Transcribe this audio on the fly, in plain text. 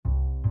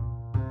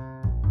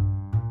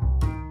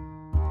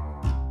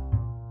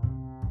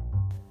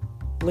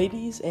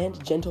Ladies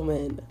and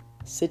gentlemen,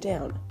 sit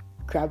down,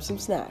 grab some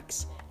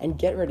snacks, and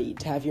get ready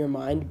to have your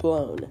mind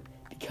blown,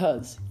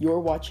 because you're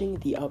watching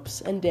the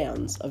ups and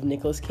downs of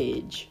Nicolas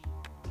Cage.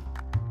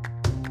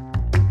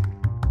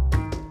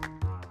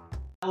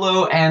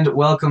 Hello and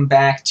welcome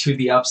back to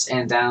the ups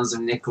and downs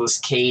of Nicolas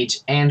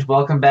Cage, and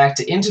welcome back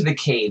to Into the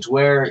Cage,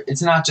 where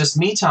it's not just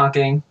me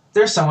talking,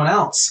 there's someone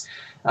else.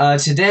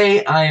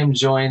 Today I am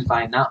joined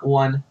by not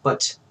one,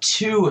 but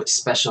two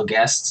special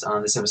guests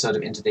on this episode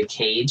of Into the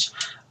Cage.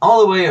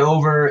 All the way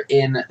over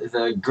in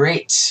the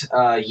great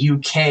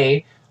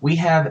UK, we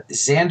have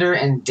Xander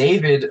and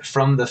David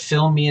from the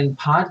Filmian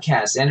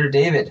podcast. Xander,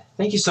 David,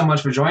 thank you so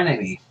much for joining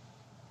me.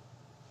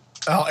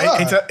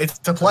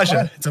 It's a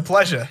pleasure. It's a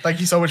pleasure. Thank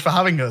you so much for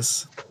having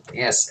us.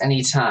 Yes,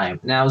 anytime.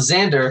 Now,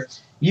 Xander,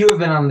 you have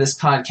been on this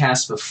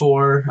podcast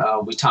before.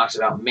 We talked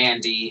about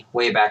Mandy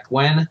way back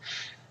when.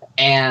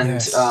 And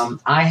Yes.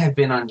 I have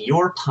been on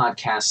your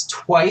podcast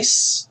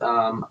twice.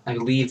 I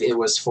believe it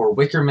was for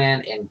Wicker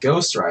Man and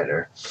Ghost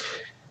Rider.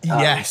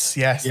 Yes.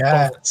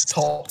 Yeah. Both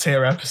top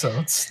tier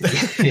episodes.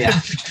 Yeah.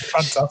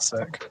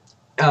 Fantastic.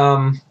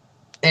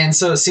 And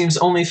so it seems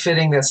only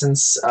fitting that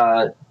since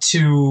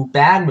two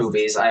bad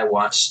movies I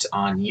watched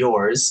on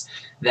yours,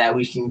 that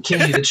we can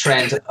continue the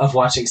trend of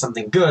watching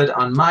something good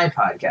on my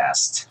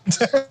podcast.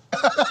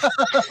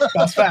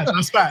 That's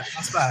fair.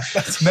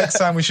 Next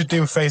time we should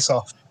do a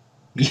face-off.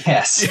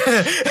 Yes.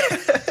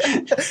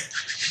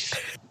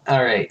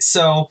 All right.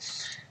 So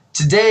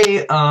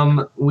today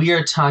we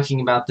are talking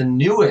about the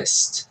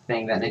newest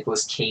thing that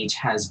Nicolas Cage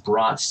has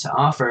brought to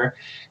offer.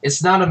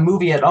 It's not a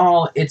movie at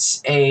all.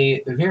 It's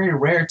a very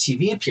rare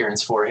TV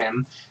appearance for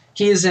him.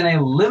 He is in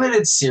a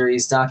limited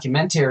series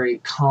documentary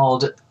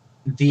called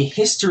The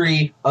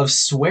History of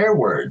Swear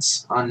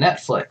Words on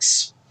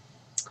Netflix.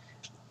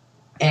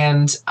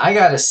 And I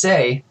gotta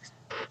say,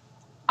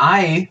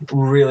 I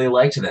really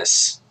liked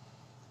this.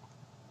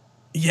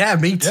 Yeah,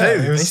 me too.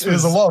 Yeah, it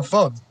was a lot of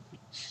fun.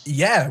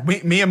 Yeah,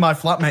 me and my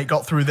flatmate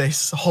got through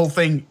this whole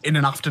thing in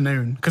an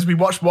afternoon because we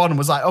watched one and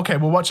was like, okay,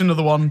 we'll watch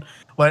another one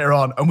later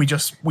on, and we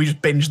just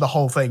binged the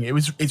whole thing.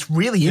 It's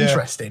really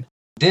interesting.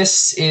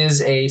 This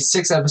is a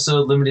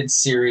 6-episode limited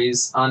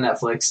series on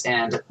Netflix,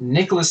 and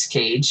Nicolas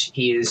Cage,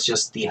 he is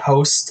just the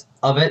host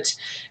of it,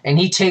 and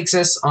he takes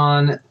us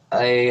on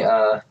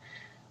a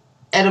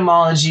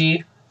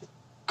etymology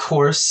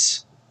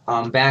course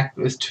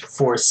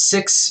for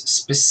 6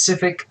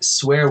 specific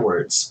swear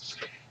words.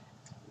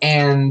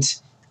 And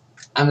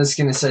I'm just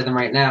going to say them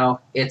right now.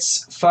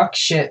 It's fuck,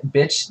 shit,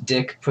 bitch,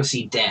 dick,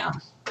 pussy, damn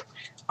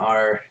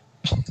are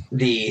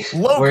the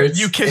Logan, words.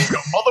 you kid your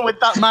mother with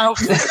that mouth.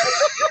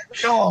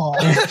 God.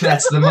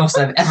 That's the most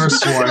I've ever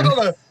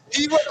sworn.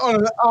 He went on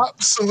an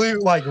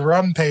absolute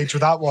rampage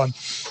with that one.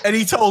 And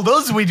he told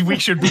us we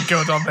should be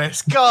good on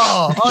this.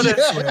 God,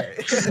 honestly.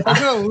 Yeah.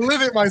 I'm going to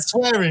limit my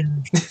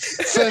swearing.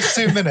 First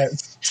 2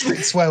 minutes.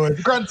 Swear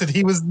word. Granted,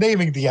 he was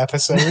naming the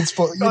episodes,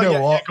 but you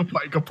know what? Yeah,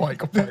 good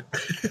point.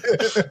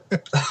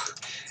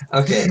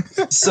 Okay,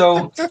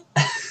 so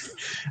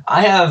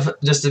I have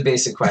just a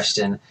basic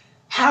question.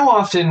 How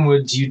often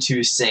would you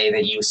two say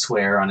that you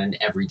swear on an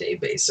everyday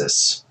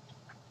basis?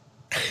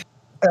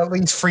 At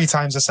least 3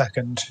 times a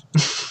second.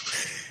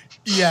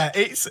 Yeah,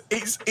 it's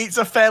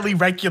a fairly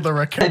regular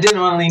I occurrence. didn't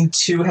want to lean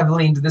too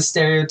heavily into the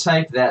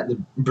stereotype that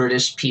the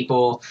British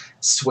people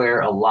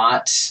swear a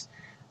lot.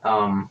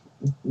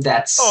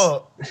 That's...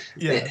 Oh,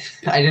 yeah.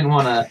 I didn't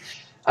want to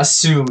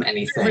assume You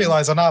anything.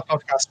 realise on our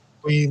podcast,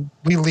 we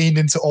lean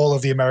into all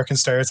of the American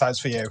stereotypes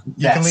for you.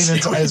 You can lean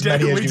into as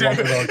many as you want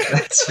with us.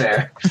 That's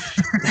fair.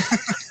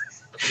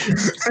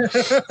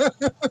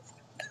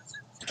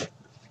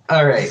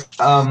 All right.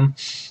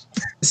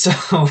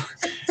 So,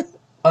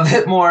 a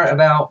bit more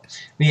about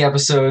the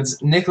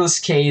episodes. Nicolas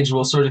Cage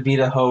will sort of be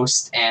the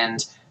host,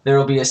 and there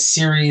will be a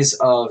series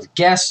of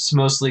guests,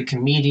 mostly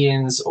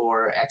comedians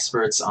or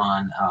experts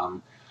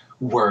on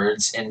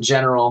words in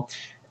general,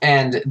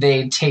 and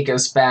they take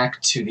us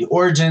back to the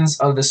origins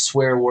of the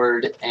swear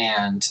word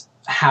and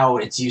how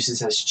its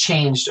uses has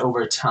changed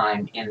over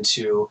time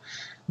into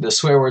the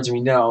swear words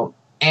we know.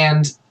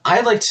 And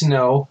I'd like to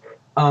know,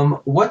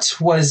 what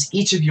was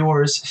each of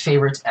yours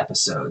favorite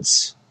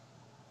episodes?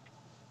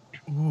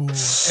 Ooh.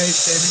 Hey,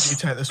 David, you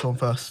take this one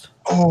first.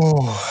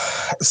 Oh,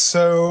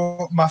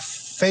 so my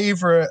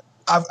favorite.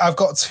 I've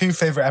got 2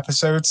 favorite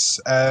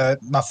episodes.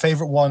 My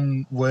favorite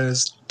one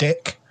was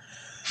Dick.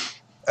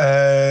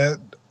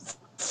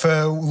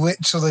 For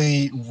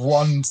literally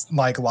one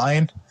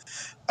line,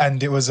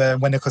 and it was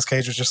when Nicolas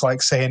Cage was just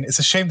saying, "It's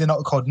a shame they're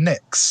not called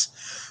Nicks."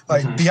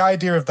 The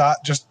idea of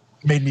that just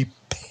made me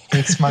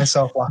piss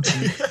myself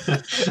laughing.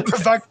 The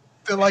fact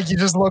that you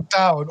just look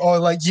down, or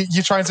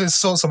you're trying to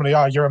insult somebody.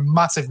 Oh, you're a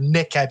massive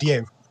nickhead,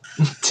 you.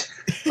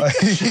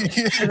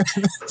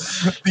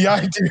 The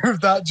idea of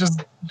that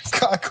just,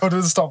 I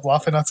couldn't stop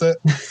laughing at it.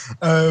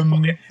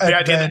 The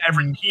idea that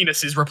every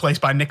penis is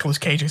replaced by Nicolas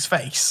Cage's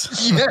face.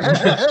 Yeah.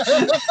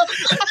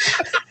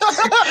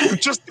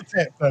 Just the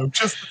tip, though.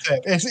 Just the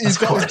tip. He's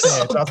got his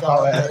beard. That's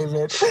about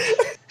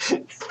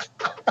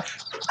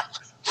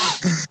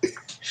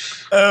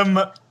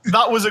it.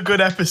 that was a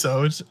good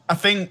episode. I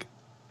think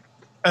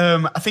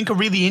a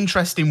really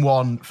interesting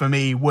one for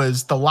me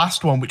was the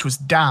last one, which was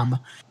damn,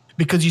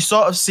 because you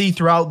sort of see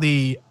throughout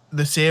the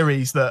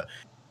series that,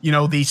 you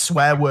know, these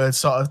swear words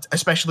sort of,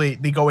 especially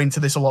they go into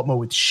this a lot more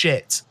with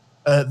shit.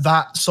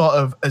 That sort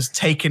of has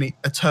taken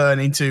a turn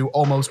into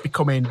almost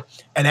becoming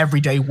an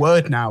everyday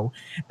word now,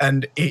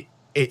 and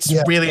it's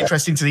really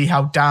interesting to see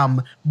how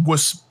damn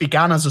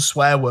began as a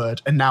swear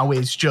word and now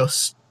is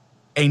just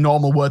a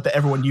normal word that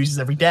everyone uses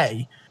every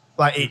day.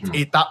 Like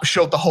it that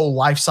showed the whole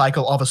life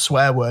cycle of a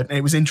swear word, and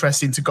it was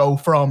interesting to go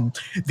from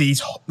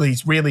these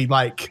really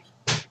like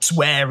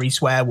sweary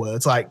swear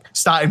words, like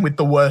starting with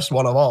the worst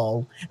one of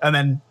all and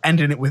then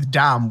ending it with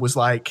damn was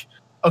like,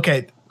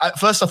 okay, at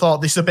first I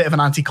thought this is a bit of an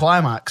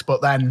anticlimax,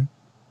 but then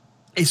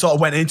he sort of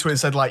went into it and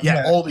said like,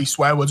 all these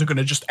swear words are going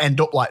to just end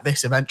up like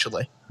this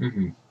eventually.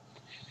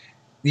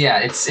 Yeah,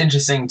 it's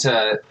interesting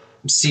to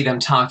see them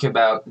talk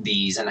about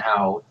these and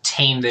how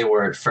tame they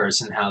were at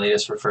first and how they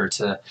just refer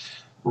to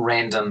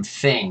random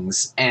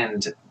things.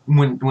 And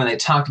when they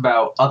talk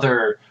about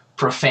other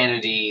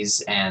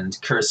profanities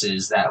and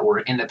curses that were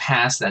in the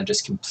past that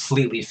just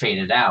completely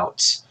faded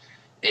out,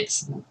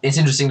 it's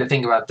interesting to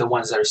think about the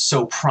ones that are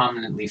so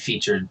prominently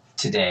featured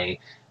today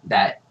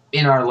that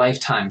in our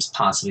lifetimes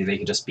possibly they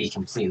could just be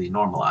completely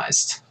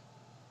normalized.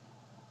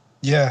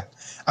 Yeah,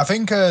 I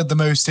think the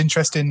most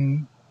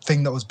interesting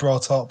thing that was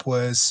brought up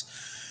was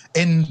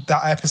in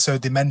that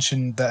episode they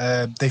mentioned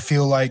that they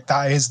feel like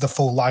that is the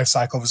full life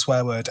cycle of a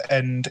swear word,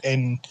 and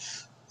in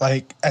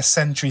like a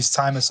century's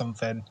time or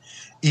something,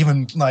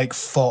 even like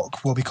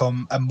fuck will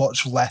become a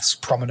much less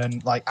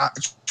prominent like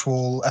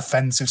actual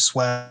offensive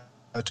swear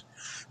word.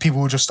 People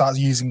will just start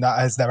using that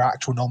as their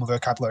actual normal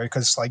vocabulary,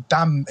 because like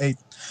damn,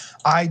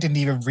 I didn't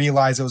even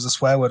realize it was a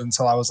swear word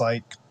until I was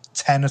like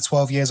 10 or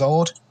 12 years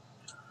old.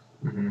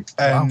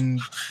 And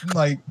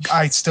like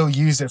I still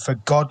use it for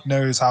God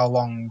knows how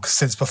long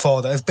since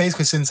before that. It's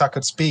basically since I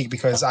could speak,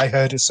 because I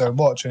heard it so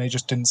much and it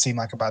just didn't seem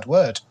like a bad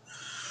word.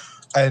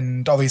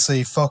 And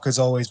obviously fuck has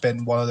always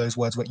been one of those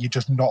words where you're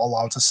just not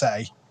allowed to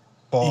say,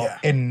 but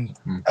in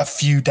a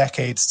few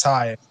decades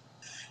time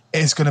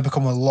it's going to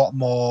become a lot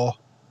more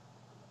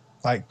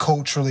like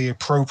culturally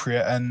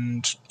appropriate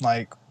and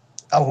like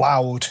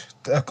allowed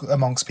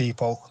amongst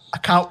people. I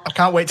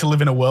can't wait to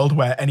live in a world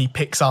where any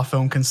Pixar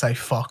film can say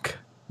fuck.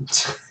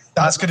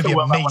 That's going to be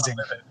amazing.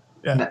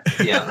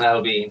 Yeah,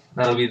 that'll be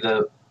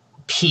the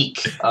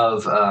peak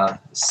of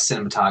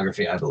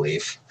cinematography, I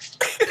believe.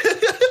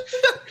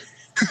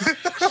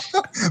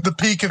 The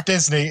peak of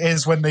Disney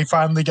is when they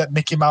finally get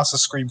Mickey Mouse to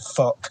scream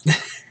fuck.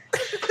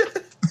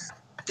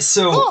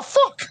 So oh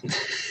fuck.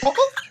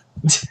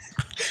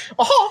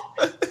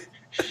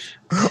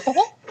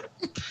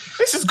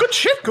 This is good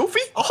shit, Goofy.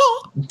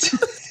 Oh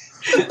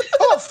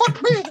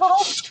fuck me.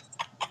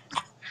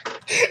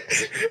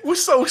 We're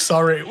so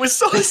sorry. We're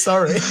so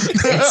sorry.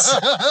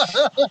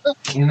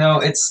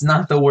 It's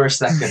not the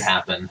worst that could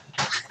happen.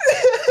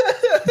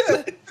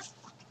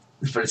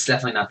 But it's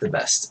definitely not the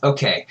best.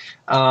 Okay.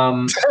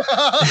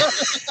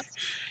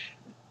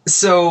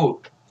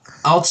 So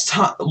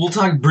we'll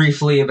talk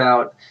briefly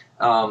about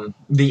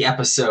the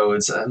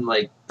episodes. And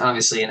like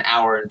obviously an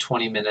hour and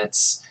 20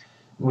 minutes.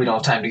 We don't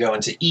have time to go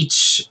into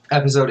each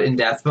episode in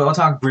depth, but I'll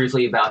talk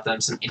briefly about them,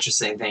 some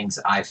interesting things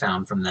I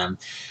found from them.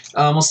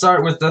 We'll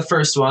start with the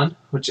first one,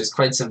 which is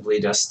quite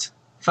simply just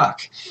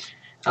fuck.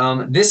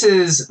 This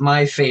is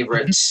my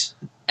favorite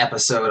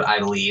episode, I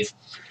believe.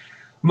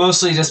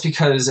 Mostly just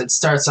because it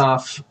starts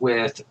off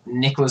with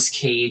Nicolas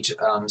Cage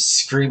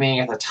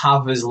screaming at the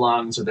top of his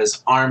lungs with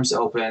his arms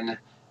open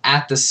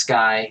at the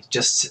sky,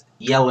 just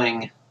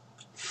yelling,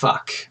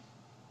 fuck.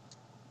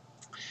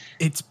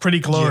 It's pretty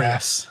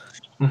glorious. Yeah.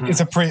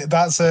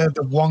 That's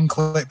the one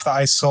clip that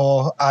I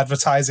saw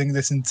advertising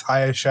this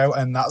entire show,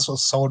 and that's what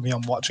sold me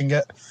on watching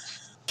it.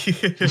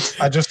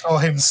 I just saw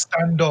him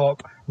stand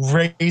up,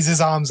 raise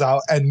his arms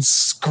out, and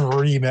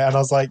scream it, and I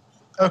was like,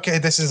 okay,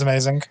 this is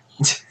amazing.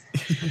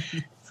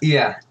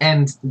 Yeah,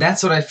 and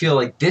that's what I feel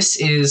like. This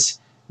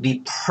is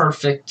the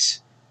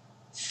perfect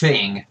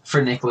thing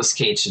for Nicolas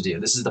Cage to do.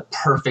 This is the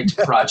perfect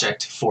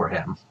project for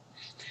him.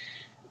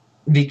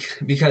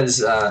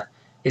 Because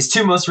his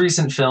two most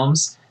recent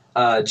films,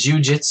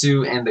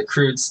 Jiu-Jitsu and The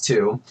Croods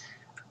 2.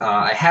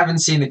 I haven't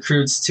seen The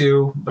Croods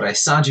 2, but I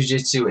saw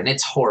Jiu-Jitsu and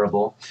it's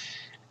horrible.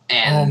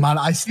 And oh man,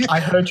 I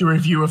heard your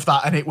review of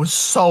that and it was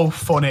so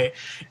funny.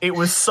 It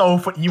was so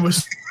funny. You were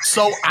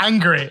so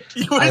angry.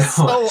 You were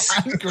so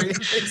angry in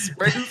this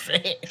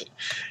movie.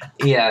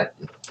 Yeah.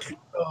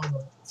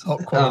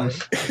 Top quality.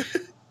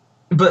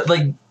 But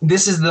like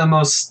this is the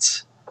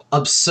most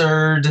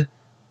absurd,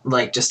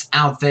 like just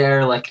out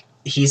there, like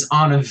he's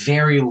on a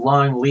very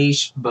long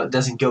leash, but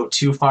doesn't go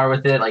too far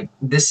with it. Like,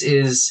 this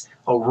is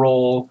a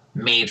role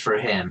made for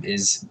him,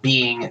 is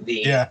being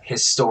the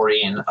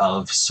historian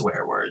of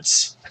swear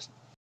words.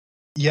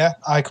 Yeah,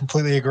 I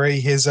completely agree.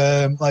 His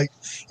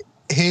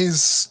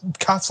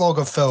catalogue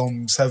of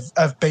films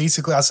have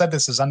basically, I said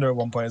this to Xander at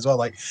one point as well,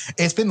 like,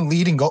 it's been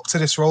leading up to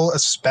this role,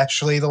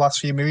 especially the last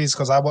few movies,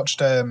 because I watched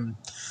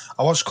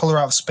Color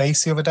Out of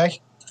Space the other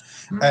day.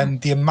 and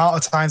the amount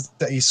of times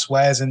that he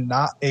swears in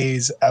that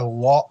is a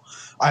lot.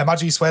 I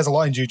imagine he swears a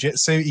lot in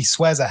Jiu-Jitsu. He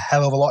swears a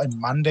hell of a lot in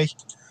Mandy.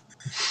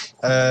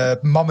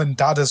 Mom and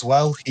Dad as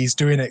well. He's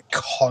doing it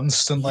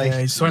constantly.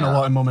 Yeah, he's swearing a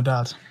lot in Mom and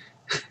Dad.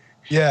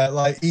 Yeah,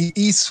 like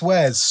he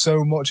swears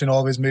so much in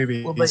all of his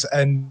movies,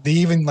 and they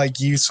even like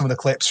use some of the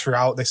clips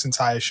throughout this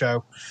entire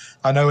show.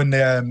 I know in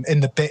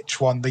the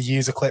Bitch one, they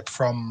use a clip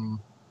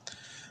from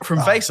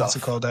Face Off. What's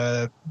it called?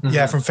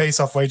 Yeah, from Face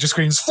Off, where he just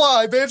screams,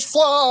 "Fly, bitch,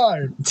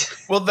 fly!"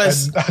 Well,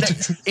 there's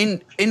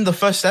in the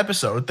first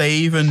episode, they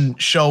even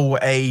show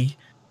a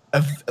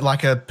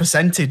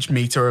percentage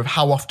meter of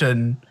how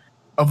often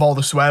of all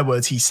the swear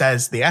words he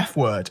says the F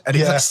word, and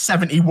it's like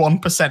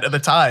 71% of the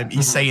time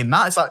he's saying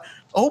that. It's like,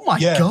 oh my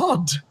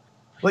god,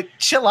 like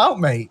chill out,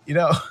 mate. You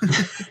know.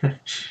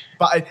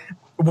 But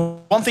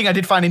one thing I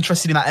did find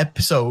interesting in that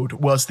episode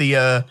was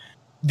the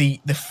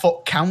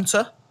foot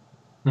counter.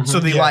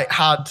 So they like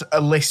had a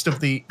list of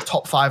the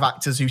top 5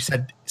 actors who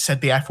said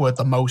the F word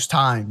the most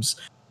times,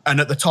 and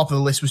at the top of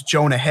the list was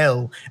Jonah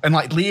Hill, and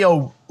like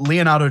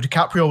Leonardo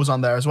DiCaprio was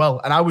on there as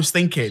well. And I was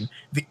thinking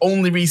the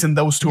only reason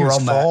those two are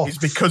on there is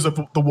because of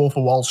The Wolf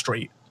of Wall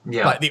Street.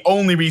 Yeah, like the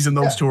only reason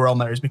those two are on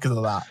there is because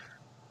of that.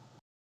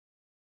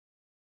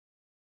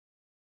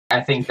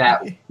 I think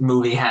that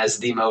movie has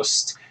the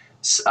most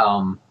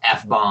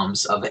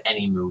F-bombs of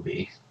any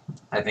movie.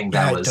 I think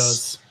that was. It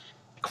does.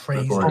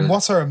 Crazy. From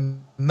what I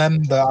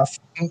remember, I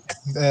think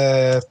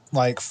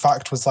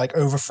fact was like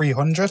over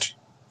 300,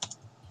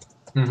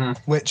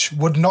 which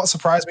would not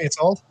surprise me at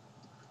all.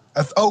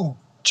 Oh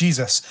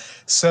Jesus!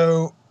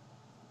 So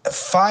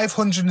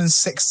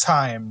 506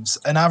 times,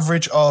 an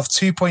average of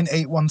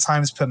 2.81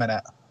 times per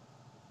minute.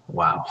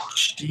 Wow!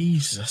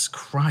 Jesus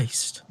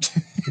Christ!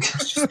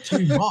 That's just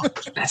too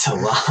much. That's a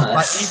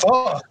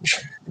lot.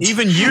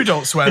 Even you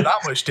don't swear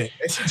that much, David.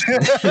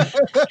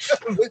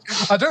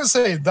 I don't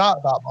say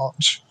that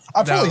much.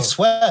 I probably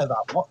swear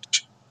that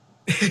much,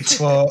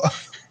 but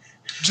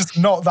just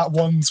not that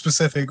one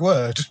specific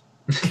word.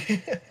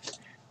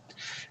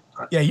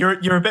 Yeah,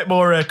 you're a bit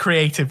more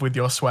creative with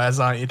your swears,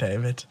 aren't you,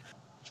 David?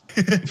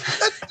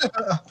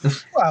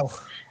 Well,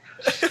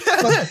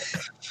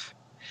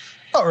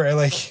 not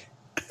really.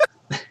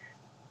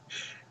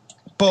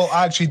 But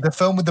actually, the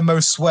film with the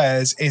most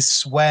swears is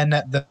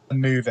Swearnet the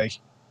movie.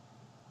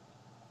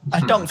 I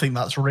don't think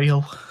that's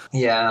real.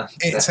 Yeah.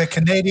 It's a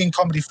Canadian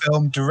comedy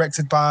film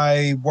directed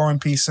by Warren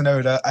P.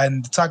 Sonoda,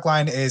 and the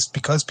tagline is,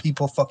 "Because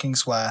people fucking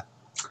swear."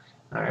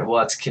 All right,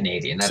 well, it's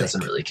Canadian. That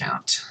doesn't really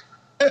count.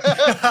 We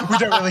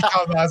don't really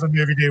count that as a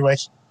movie, do we?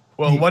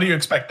 Well, what do you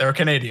expect? They're a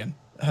Canadian.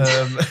 All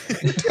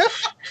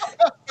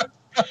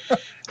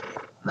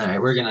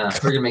right, we're gonna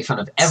make fun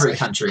of every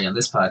country on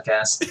this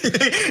podcast.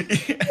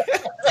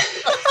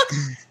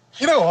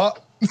 You know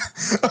what?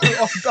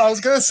 I was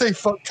gonna say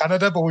fuck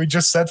Canada, but we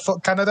just said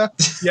fuck Canada.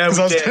 Yeah, we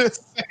did.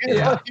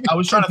 I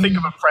was trying to think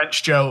of a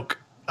French joke.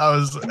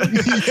 All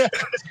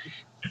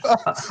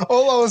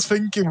I was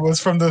thinking was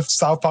from the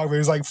South Park where he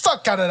was like,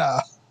 "Fuck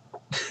Canada."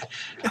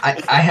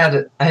 I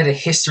had a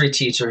history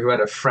teacher who had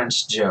a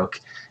French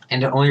joke,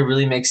 and it only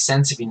really makes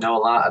sense if you know a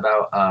lot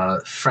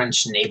about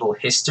French naval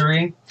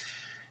history.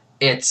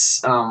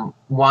 It's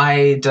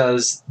why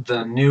does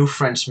the new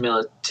French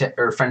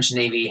French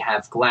Navy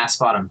have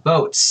glass-bottom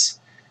boats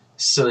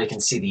so they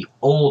can see the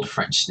old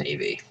French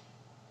Navy?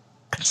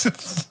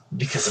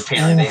 Because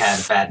apparently they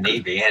had a bad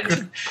navy,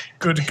 and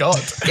good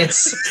God,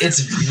 it's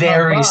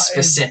very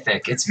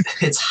specific.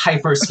 It's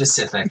hyper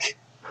specific.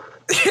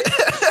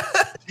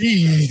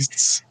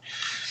 Jeez.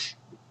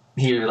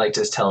 He would like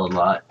to tell a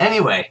lot.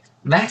 Anyway,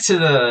 back to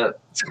the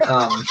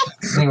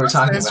thing we're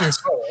talking about.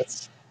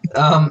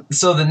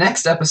 So the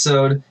next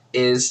episode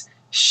is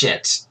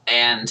shit,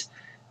 and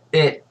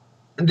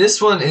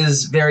this one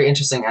is very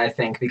interesting, I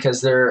think,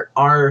 because there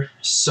are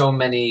so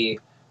many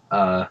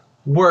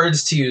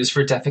words to use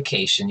for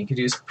defecation. You could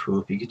use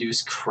poop, you could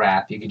use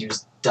crap, you could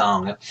use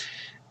dung,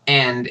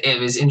 and it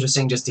was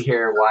interesting just to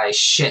hear why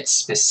shit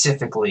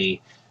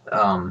specifically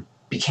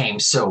became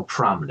so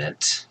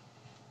prominent.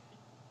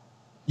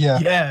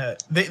 Yeah.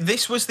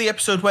 This was the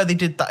episode where they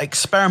did that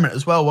experiment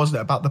as well, wasn't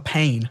it? About the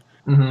pain,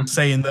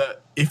 saying that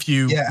if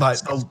you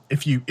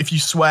if you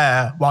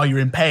swear while you're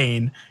in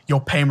pain,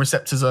 your pain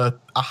receptors are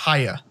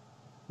higher,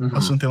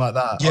 or something like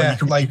that. Yeah, you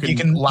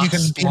can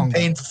be in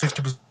pain for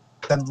 50%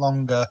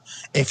 longer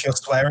if you're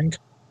swearing.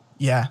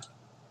 Yeah,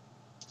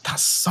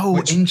 that's so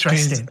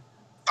interesting,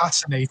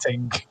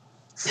 fascinating.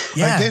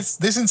 Yeah, like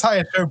this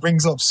entire show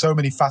brings up so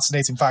many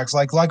fascinating facts.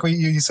 Like what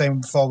you were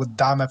saying before with the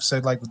Damn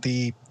episode, like with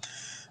the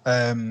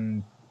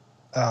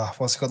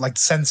what's it called, like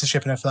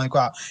censorship and everything like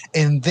that.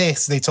 In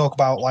this, they talk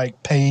about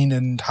like pain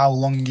and how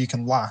long you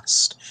can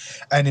last,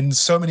 and in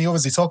so many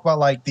others, they talk about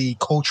like the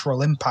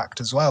cultural impact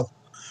as well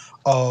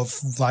of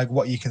like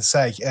what you can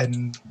say.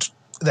 And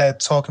they're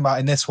talking about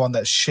in this one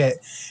that shit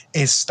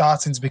is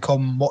starting to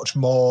become much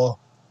more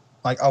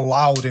like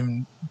allowed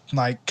in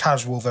like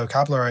casual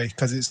vocabulary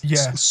because it's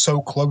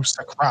so close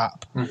to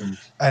crap.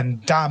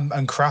 And damn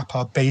and crap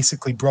are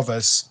basically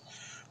brothers.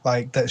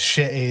 Like that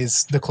shit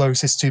is the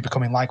closest to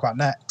becoming like that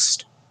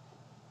next.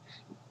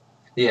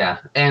 Yeah,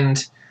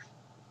 and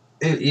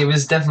it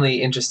was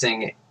definitely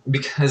interesting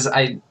because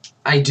I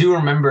do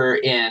remember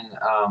in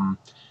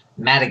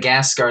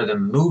Madagascar the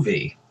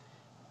movie,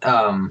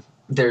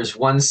 there's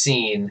one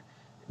scene.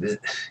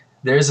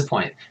 There's a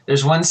point.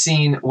 There's one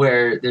scene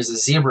where there's a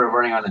zebra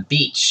running on a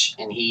beach,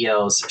 and he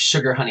yells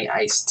 "sugar, honey,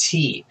 iced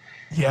tea."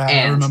 Yeah,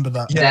 And I remember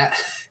that.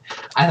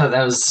 I thought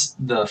that was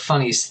the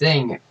funniest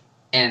thing,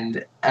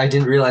 and I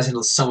didn't realize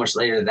until so much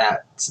later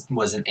that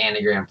was an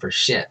anagram for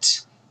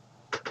shit.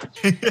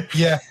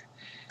 Yeah.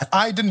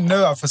 I didn't know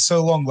that for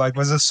so long. Like,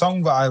 there's a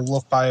song that I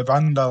love by a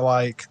band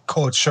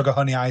called Sugar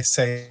Honey Iced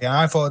Tea. And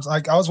I thought,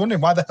 like, I was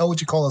wondering why the hell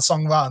would you call a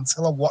song that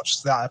until I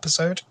watched that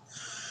episode.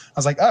 I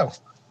was like, oh,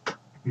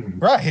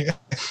 right.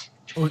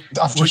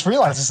 I've just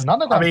realized it's an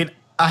anagram. I mean,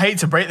 I hate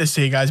to break this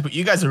to you guys, but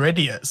you guys are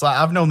idiots. Like,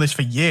 I've known this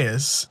for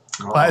years.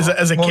 Like,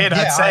 as a kid,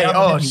 I'd say,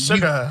 "Oh,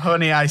 sugar,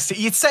 honey, iced tea."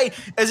 You'd say,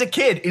 as a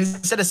kid,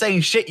 instead of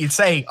saying shit, you'd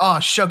say, "Oh,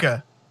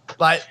 sugar."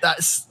 Like,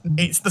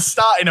 it's the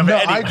starting of it.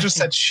 Anyway. I just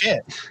said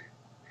shit.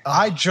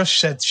 I just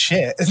said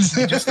shit.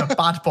 You're just a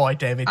bad boy,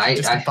 David. You're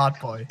just a bad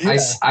boy. Yeah.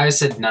 I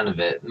said none of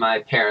it. My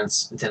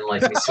parents didn't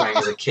like me swearing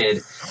as a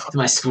kid.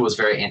 My school was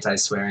very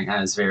anti-swearing. I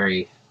was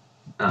very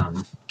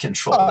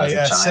controlled as a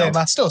child. Same.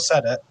 I still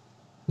said it.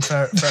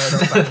 Fair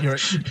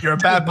enough. You're a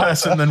bad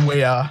person than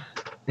we are.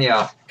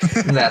 Yeah,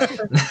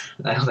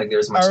 I don't think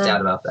there's much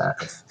doubt about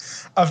that.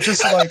 I've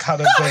just had a bit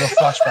of a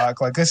flashback.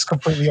 Like, this is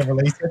completely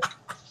unrelated.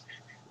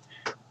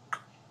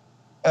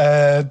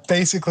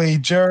 Basically,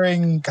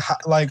 during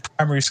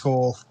primary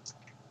school,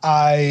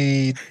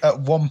 I at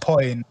one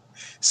point,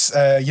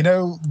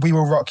 We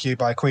Will Rock You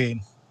by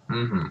Queen.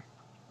 Mm-hmm.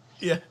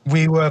 Yeah.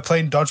 We were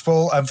playing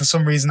dodgeball, and for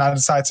some reason, I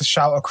decided to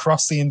shout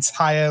across the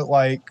entire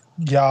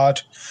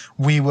yard,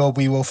 "We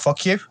will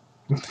fuck you."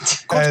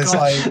 As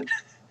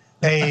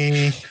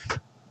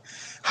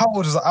how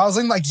old was I? I was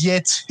in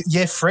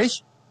year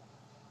 3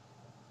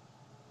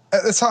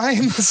 at the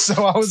time,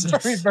 so I was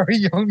very, very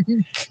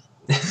young.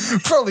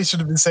 Probably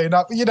shouldn't have been saying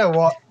that, but you know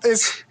what?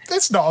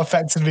 It's not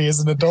affecting me as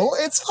an adult.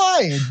 It's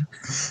fine.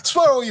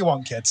 Swear all you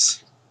want,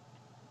 kids.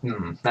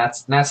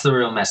 That's the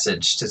real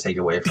message to take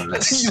away from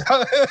this.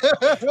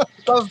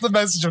 That's the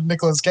message of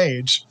Nicolas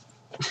Cage.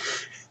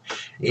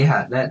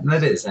 Yeah,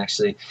 that is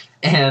actually.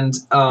 And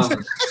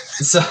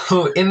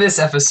so in this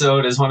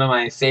episode is one of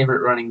my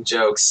favorite running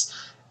jokes.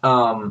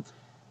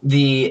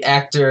 The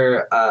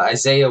actor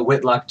Isaiah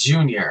Whitlock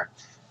Jr.,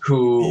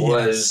 who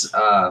was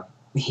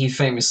he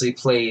famously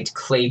played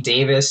Clay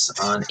Davis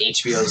on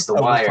HBO's The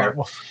Wire.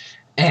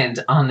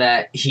 And on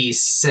that, he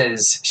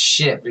says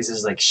shit, but he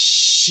says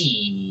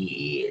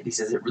shit. He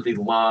says it really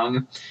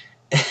long.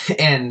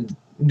 And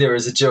there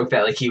was a joke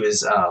that he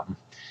was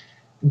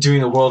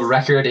doing the world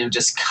record and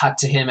just cut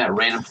to him at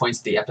random points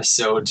of the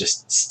episode,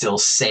 just still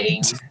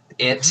saying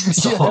it,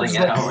 still holding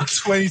it out.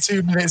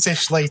 22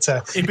 minutes-ish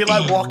later. He'd be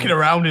walking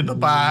around in the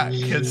back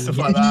and stuff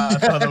like that. I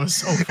thought that was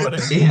so funny.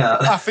 Yeah.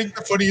 I think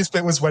the funniest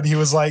bit was when he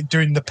was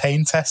doing the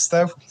pain test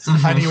though,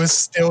 and he was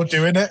still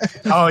doing it.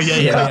 Oh yeah.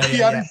 He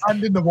had his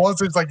hand in the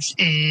water. It's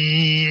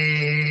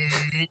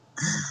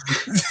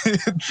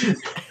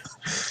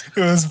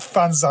it was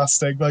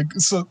fantastic.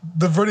 So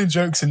the running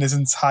jokes in this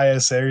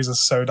entire series are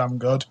so damn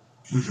good.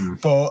 Mm-hmm.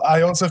 But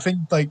I also think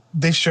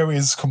this show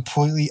is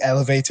completely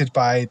elevated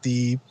by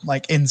the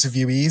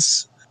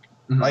interviewees,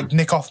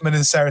 Nick Offerman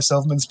and Sarah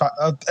Silverman,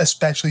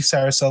 especially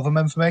Sarah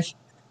Silverman for me.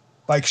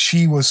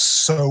 She was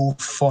so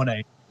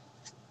funny.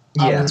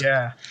 Yeah. I was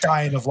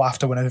dying of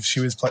laughter whenever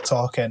she was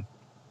talking.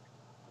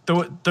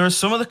 There are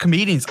some of the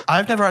comedians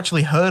I've never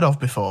actually heard of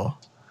before.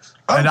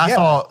 And I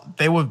thought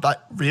they were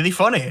really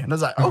funny. And I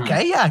was like,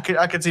 okay, yeah,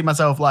 I could see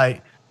myself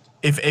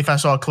if I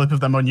saw a clip of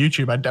them on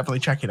YouTube, I'd definitely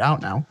check it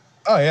out now.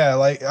 Oh yeah,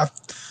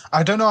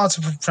 I don't know how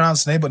to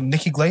pronounce the name, but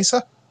Nikki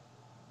Glaser.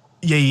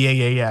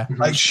 Yeah.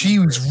 She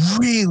was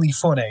really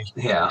funny.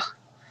 Yeah.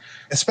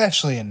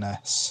 Especially in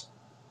this.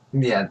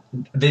 Yeah,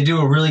 they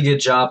do a really good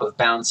job of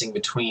bouncing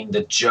between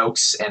the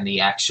jokes and the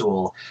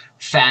actual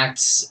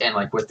facts, and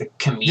with the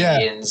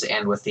comedians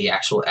and with the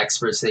actual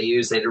experts they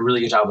use. They did a really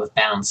good job of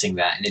balancing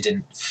that, and it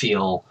didn't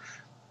feel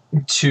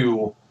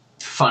too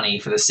funny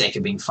for the sake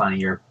of being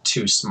funny or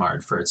too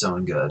smart for its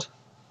own good.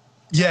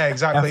 Yeah,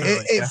 exactly.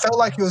 It felt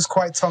like it was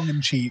quite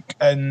tongue-in-cheek,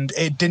 and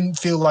it didn't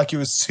feel like it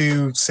was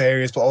too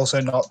serious, but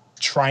also not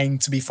trying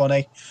to be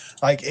funny.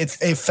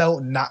 It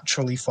felt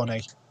naturally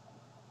funny.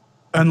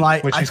 And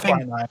which is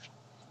quite nice.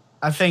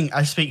 I think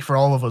I speak for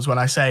all of us when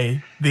I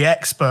say the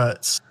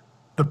experts,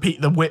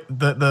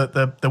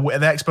 the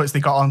experts they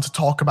got on to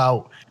talk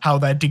about how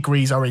their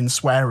degrees are in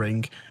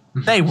swearing,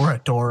 they were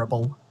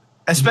adorable.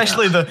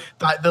 Especially the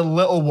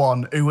little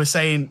one who was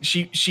saying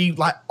she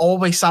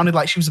always sounded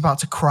like she was about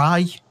to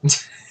cry.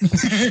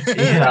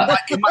 Yeah.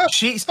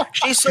 She's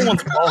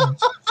someone's mum.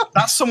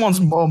 That's someone's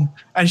mum,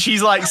 and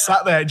she's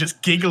sat there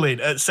just giggling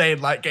at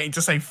saying getting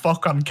to say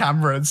fuck on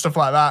camera and stuff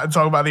like that, and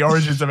talking about the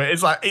origins of it.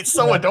 It's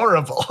so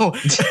adorable.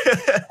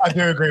 I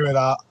do agree with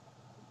that.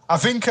 I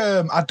think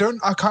I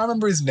can't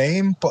remember his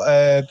name,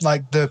 but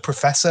like the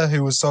professor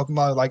who was talking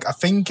about, like, I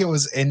think it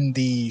was in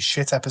the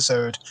shit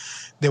episode,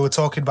 they were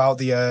talking about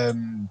the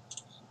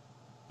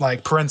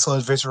like parental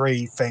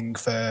advisory thing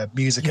for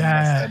music and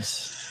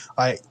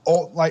everything.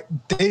 Like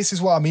this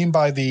is what I mean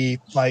by the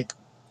like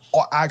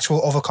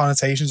actual other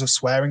connotations of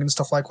swearing and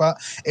stuff like that.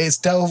 It's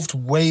delved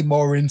way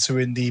more into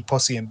in the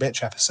pussy and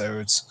bitch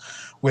episodes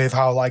with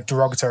how like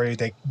derogatory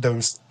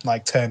those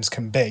like terms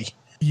can be.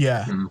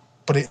 Yeah.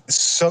 But it's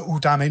so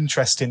damn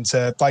interesting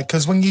to like,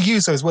 because when you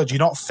use those words, you're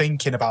not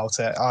thinking about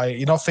it.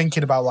 You're not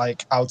thinking about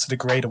like how to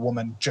degrade a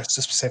woman just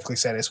to specifically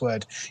say this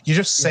word. You're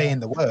just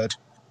saying the word.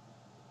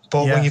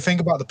 But when you think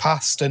about the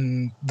past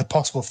and the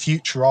possible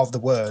future of the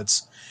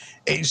words,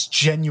 it's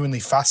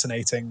genuinely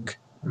fascinating.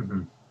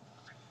 Mm-hmm.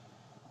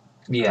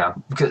 Yeah,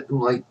 because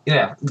like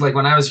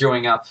when I was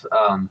growing up,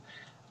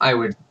 I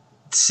would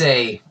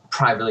say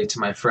privately to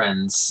my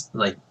friends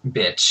like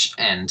bitch,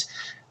 and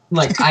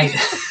like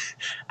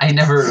I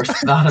never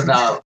thought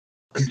about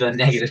the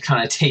negative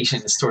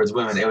connotations towards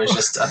women. It was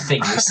just a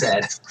thing you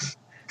said.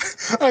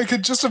 I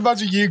could just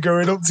imagine you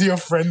going up to your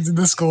friends in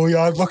the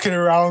schoolyard, looking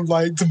around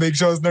like to make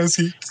sure there's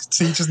no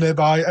teachers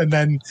nearby, and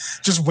then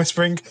just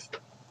whispering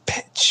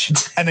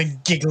bitch and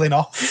then giggling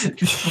off.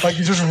 Like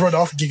you just run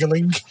off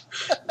giggling.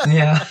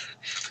 Yeah.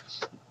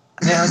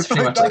 Yeah, it's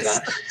pretty much like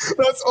that.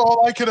 That's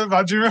all I can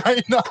imagine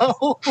right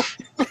now.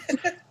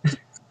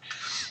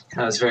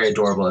 I was very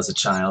adorable as a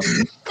child.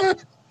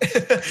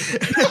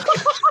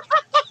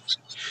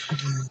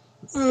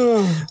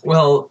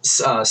 Well,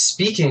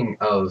 speaking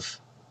of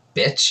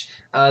bitch,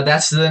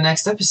 that's the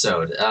next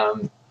episode.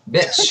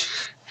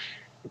 Bitch.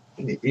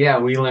 Yeah,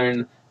 we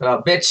learn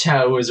about bitch,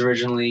 how it was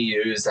originally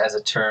used as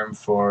a term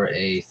for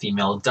a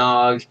female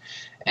dog,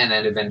 and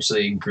then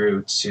eventually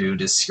grew to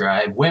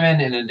describe women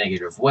in a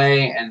negative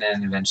way, and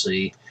then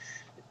eventually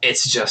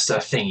it's just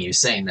a thing you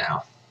say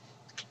now.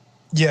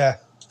 Yeah.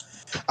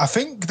 I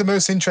think the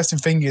most interesting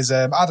thing is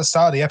at the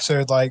start of the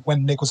episode, like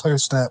when Nick was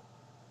hosting it,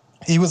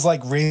 he was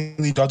like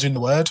really dodging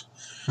the word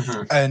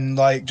and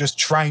like just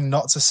trying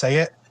not to say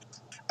it.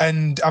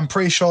 And I'm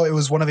pretty sure it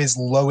was one of his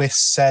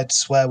lowest said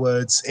swear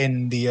words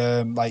in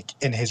the like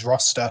in his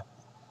roster.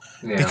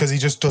 Yeah. Because he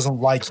just doesn't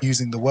like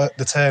using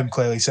the term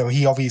clearly, so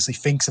he obviously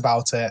thinks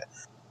about it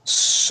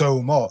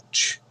so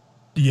much.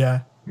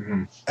 Yeah.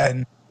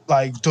 And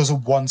like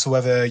doesn't want to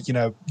ever,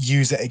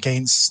 use it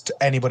against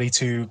anybody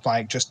to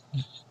like just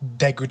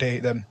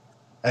degrade them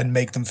and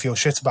make them feel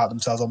shit about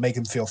themselves or make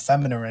them feel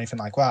feminine or anything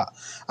like that.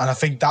 And I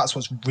think that's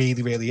what's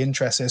really, really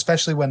interesting,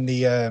 especially when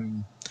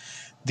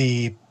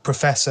the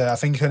professor, I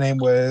think her name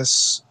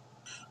was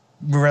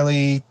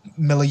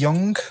Miller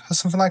Young or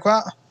something like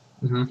that.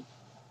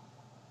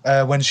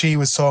 When she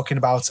was talking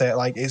about it,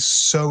 like it's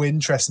so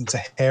interesting to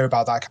hear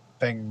about that kind of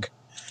thing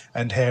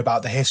and hear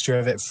about the history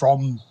of it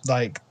from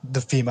like the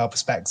female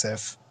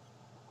perspective.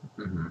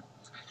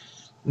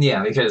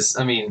 Yeah, because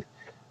I mean,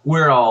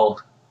 we're all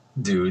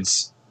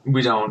dudes.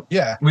 We don't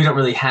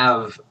really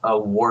have a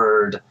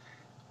word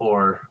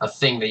or a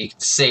thing that you can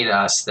say to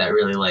us that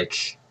really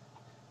like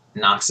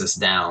knocks us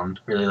down,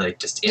 really like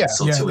just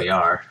insults who we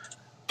are.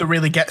 That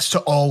really gets to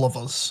all of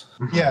us.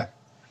 Yeah.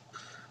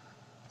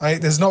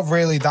 Like, there's not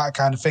really that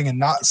kind of thing,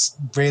 and that's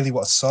really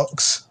what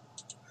sucks.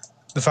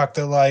 The fact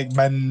that like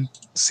men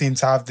seem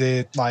to have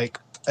the like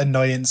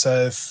annoyance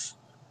of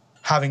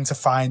having to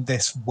find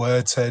this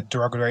word to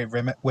derogate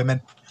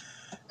women,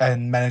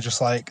 and men are just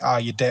like,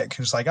 you dick,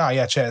 and just like,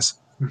 yeah, cheers.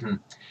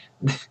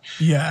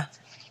 Yeah.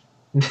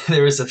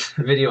 There was a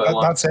video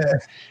That's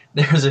it.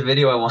 There was a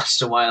video I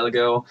watched a while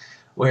ago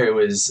where it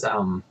was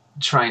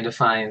trying to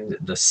find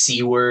the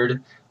C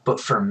word,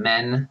 but for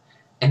men.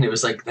 And it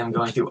was like them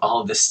going through all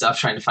of this stuff,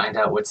 trying to find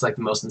out what's like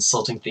the most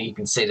insulting thing you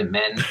can say to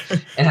men.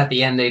 And at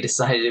the end, they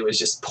decided it was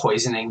just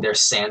poisoning their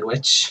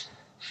sandwich.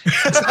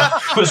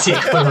 Was the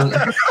equivalent.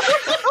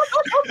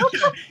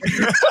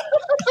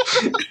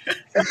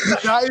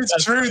 That is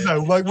true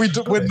though. Like we're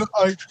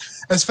like,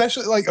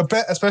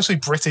 especially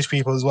British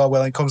people as well.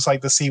 When it comes to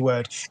like the C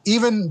word,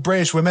 even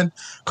British women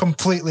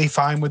completely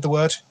fine with the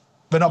word.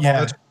 They're not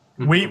bothered.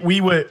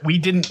 We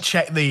didn't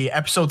check the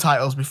episode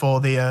titles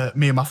before the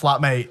me and my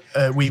flatmate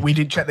we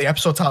didn't check the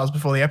episode titles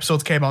before the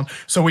episodes came on,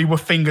 so we were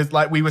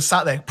we were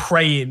sat there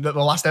praying that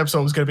the last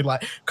episode was going to be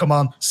like, come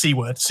on, C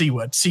word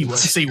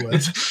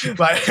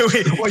like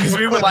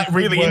we were like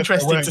really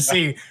interested to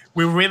see.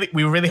 We were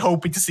really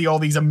hoping to see all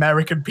these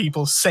American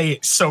people say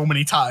it so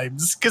many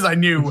times, because I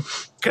know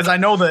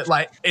that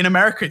like in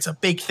America it's a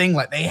big thing,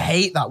 like they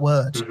hate that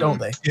word, don't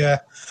they? Yeah.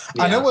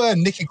 I know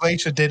Nikki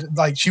Glacier did,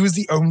 like she was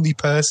the only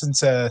person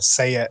to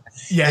say it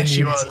in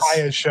the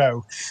entire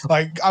show.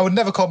 Like I would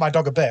never call my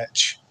dog a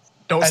bitch.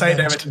 Don't say it,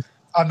 David.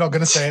 I'm not going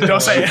to say it.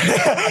 Don't say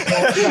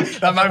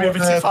it. That might be a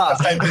bit too far.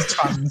 Offend his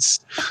fans.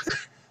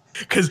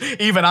 Because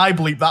even I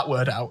bleep that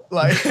word out.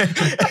 Like,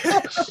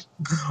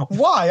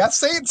 why? I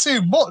say it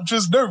too much.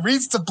 There's no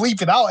reason to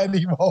bleep it out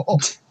anymore.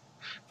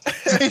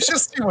 It's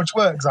just too much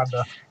work,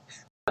 Xander.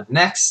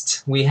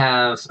 Next, we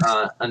have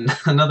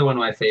another one of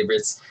my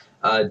favorites,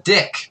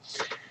 Dick.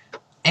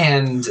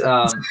 And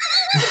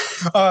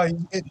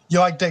you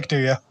like dick, do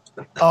you?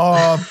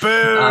 Oh, boo,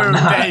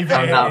 David.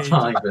 I'm not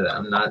falling for that.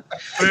 I'm not.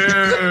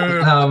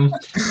 Boo.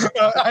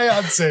 I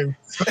had to.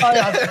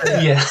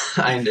 Yeah,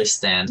 I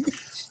understand.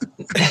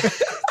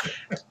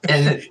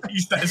 And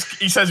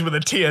He says with a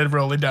tear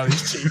rolling down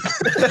his cheek.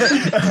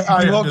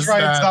 I walked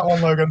right into that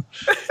one, Logan.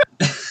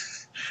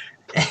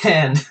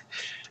 And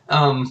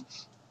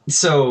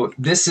so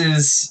this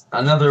is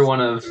another one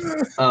of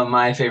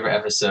my favorite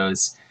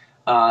episodes.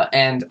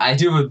 And I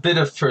do a bit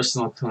of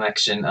personal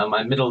connection.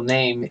 My middle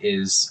name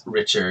is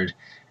Richard,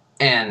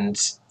 and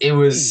it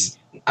was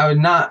I was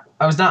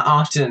not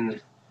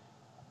often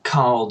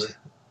called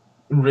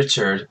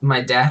Richard.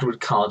 My dad would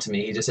call to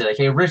me. He'd just say like,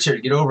 "Hey,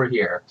 Richard, get over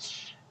here."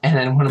 And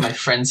then one of my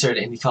friends heard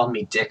it, and he called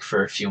me Dick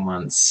for a few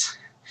months.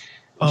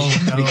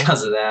 Oh no!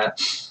 Because of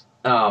that.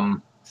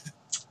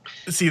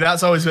 See,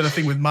 that's always been a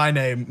thing with my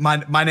name.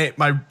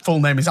 My full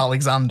name is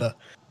Alexander,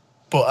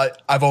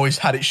 but I've always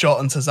had it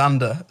shortened to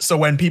Xander. So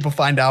when people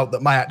find out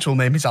that my actual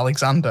name is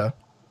Alexander,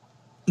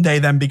 they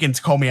then begin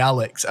to call me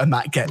Alex, and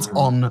that gets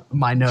on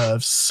my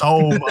nerves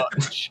so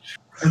much.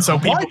 And so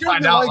people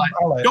find out like,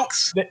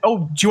 Alex? do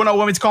you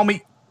want me to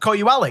call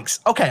you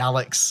Alex? Okay,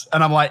 Alex.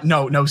 And I'm like,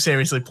 no,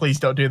 seriously, please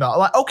don't do that. I'm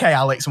like, okay,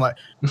 Alex. I'm like,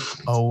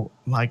 oh,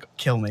 like,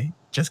 kill me.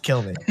 Just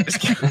kill me. Just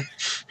kill me.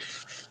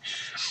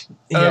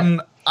 Yeah.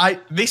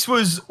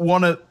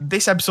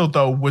 This episode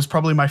though was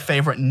probably my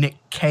favorite Nick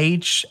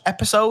Cage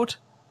episode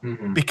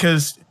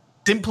because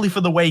simply for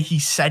the way he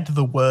said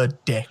the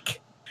word dick.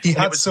 He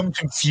had some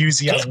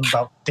enthusiasm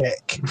about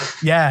dick.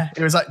 Yeah,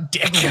 it was like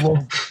dick. I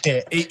love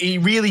dick. He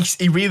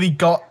really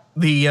got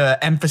the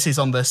emphasis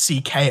on the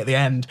CK at the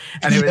end,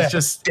 and it was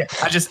just dick.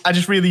 I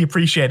just really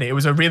appreciate it. It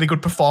was a really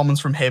good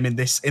performance from him in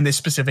this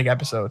specific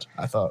episode,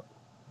 I thought.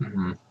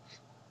 Mm-hmm.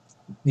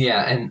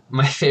 Yeah, and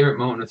my favorite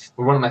moment,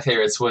 or one of my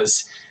favorites,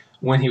 was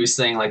when he was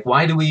saying, like,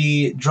 why do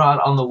we draw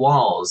it on the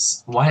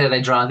walls? Why did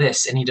I draw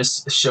this? And he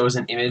just shows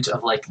an image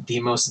of, like, the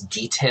most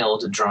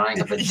detailed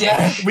drawing of a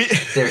dick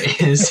there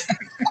is.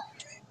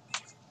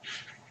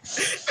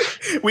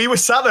 We were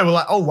sat there, we're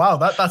like, oh, wow,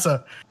 that's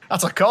a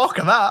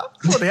corker, that.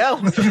 Bloody hell.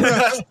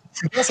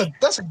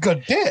 that's a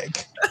good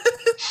dick.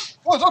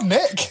 Well done,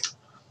 Nick.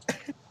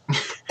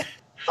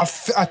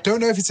 I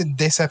don't know if it's in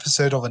this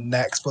episode or the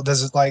next, but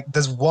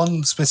there's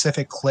one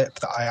specific clip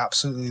that I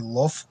absolutely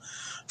love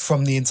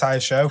from the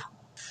entire show.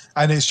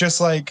 And it's just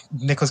like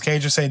Nicolas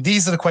Cage was saying,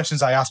 these are the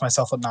questions I ask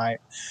myself at night.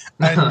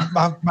 And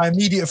my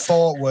immediate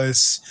thought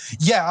was,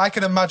 yeah, I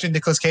can imagine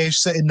Nicolas Cage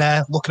sitting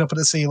there looking up at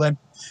the ceiling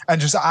and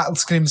just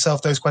asking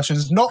himself those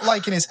questions, not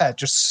like in his head,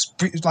 just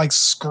like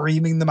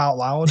screaming them out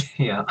loud.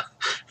 Yeah.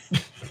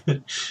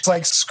 It's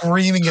like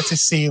screaming at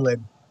his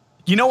ceiling.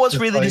 You know what's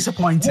really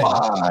disappointing?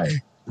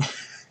 Why?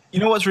 You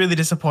know what's really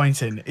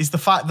disappointing is the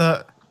fact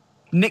that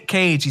Nick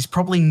Cage is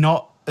probably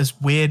not as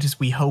weird as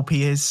we hope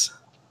he is.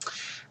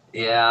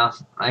 Yeah,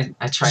 I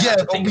try not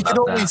to think about that. Yeah, but we can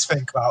always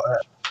think about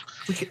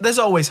it. There's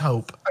always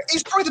hope.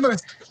 He's probably the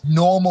most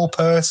normal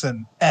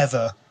person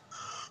ever.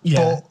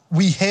 Yeah. But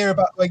we hear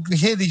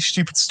these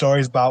stupid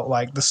stories about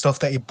like the stuff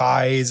that he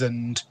buys,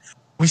 and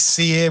we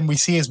see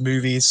his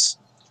movies,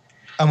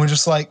 and we're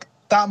just like,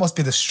 that must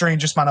be the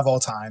strangest man of all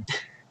time.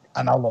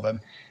 And I love him.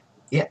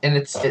 Yeah, and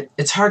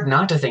it's hard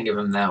not to think of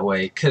him that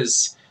way,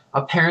 because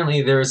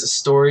apparently there is a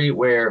story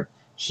where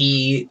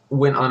he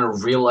went on a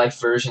real-life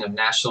version of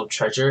National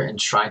Treasure and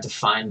tried to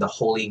find the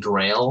Holy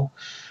Grail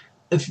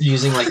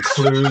using, like,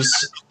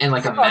 clues and,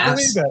 like, a map.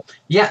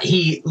 Yeah,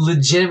 he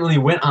legitimately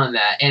went on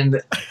that,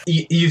 and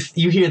you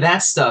hear that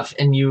stuff,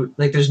 and you,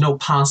 like, there's no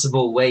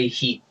possible way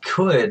he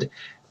could,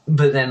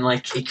 but then,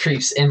 like, it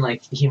creeps in,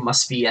 like, he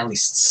must be at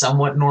least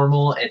somewhat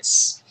normal.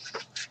 It's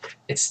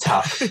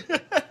tough.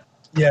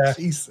 Yeah.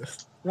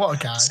 Jesus. What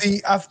a guy.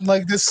 See,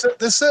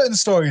 there's certain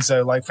stories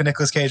though, like for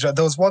Nicolas Cage.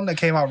 There was one that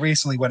came out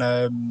recently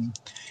when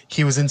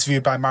he was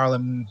interviewed by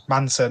Marilyn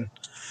Manson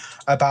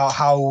about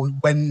how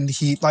when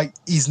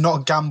he's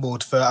not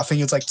gambled for, I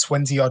think it was like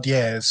 20 odd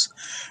years,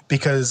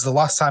 because the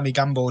last time he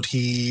gambled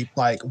he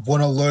like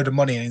won a load of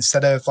money, and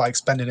instead of like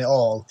spending it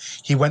all,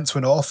 he went to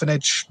an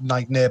orphanage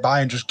like nearby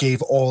and just gave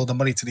all the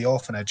money to the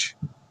orphanage.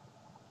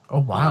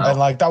 Oh wow. And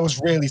like that was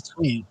really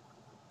sweet.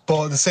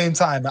 But at the same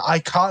time, I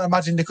can't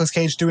imagine Nicolas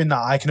Cage doing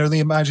that. I can only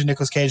imagine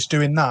Nicolas Cage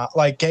doing that,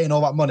 like getting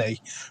all that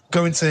money,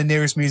 going to the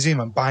nearest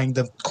museum and buying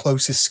the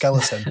closest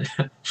skeleton.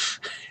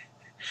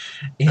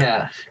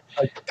 Yeah.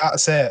 Like,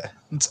 that's it.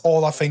 That's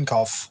all I think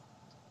of.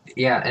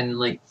 Yeah, and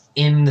like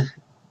in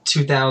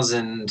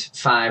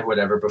 2005,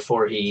 whatever,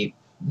 before he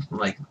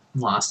like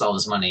lost all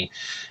his money,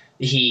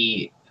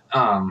 he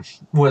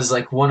was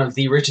like one of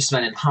the richest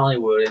men in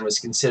Hollywood and was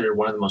considered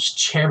one of the most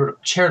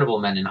charitable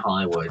men in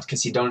Hollywood,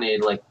 because he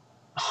donated like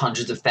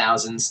hundreds of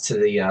thousands to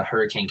the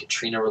Hurricane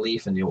Katrina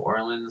relief in New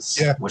Orleans,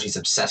 which he's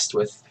obsessed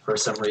with for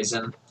some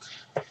reason.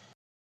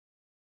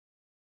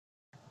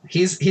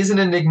 He's an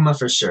enigma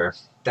for sure.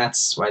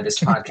 That's why this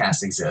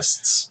podcast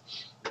exists.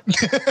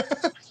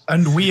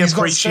 And we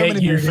appreciate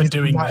you for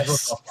doing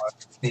this.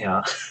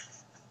 Yeah.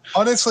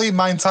 Honestly,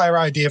 my entire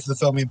idea for the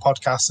filming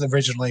podcast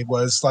originally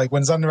was like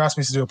when Xander asked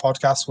me to do a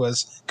podcast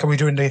was, can we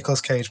do a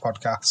Nicolas Cage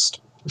podcast?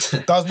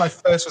 That was my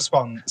first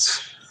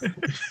response.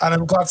 And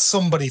I'm glad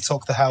somebody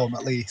took the helm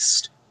at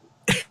least.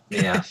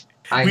 Yeah.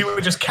 We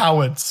were just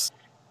cowards.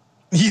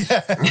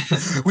 Yeah.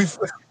 we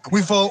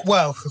thought,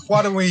 well,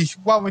 why don't we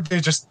do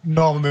just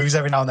normal movies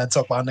every now and then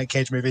talk about a Nick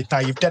Cage movie? Now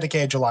you've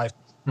dedicated your life.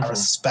 I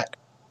respect.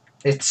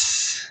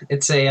 It's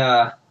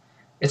a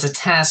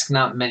task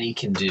not many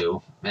can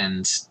do,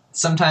 and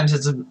sometimes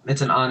it's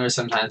an honor,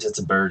 sometimes it's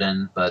a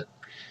burden, but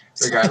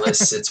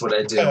regardless, it's what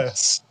I do.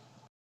 Yes.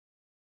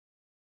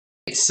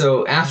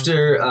 So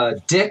after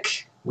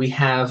Dick, we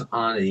have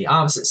on the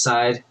opposite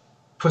side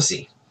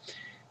Pussy,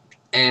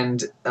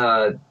 and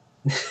I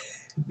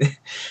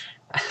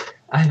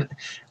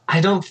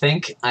don't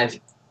think I've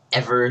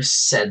ever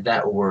said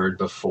that word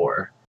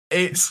before.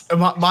 It's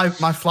my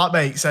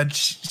flatmate said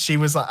she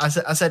was like, I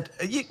said,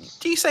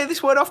 do you say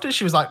this word often?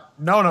 She was like,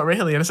 no, not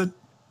really. And I said,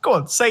 go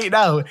on, say it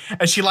now.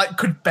 And she like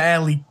could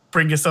barely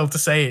bring herself to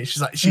say it. She's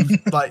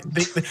like,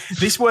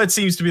 this word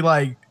seems to be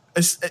like,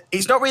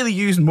 it's not really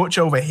used much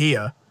over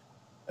here.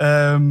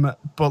 But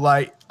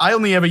like, I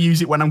only ever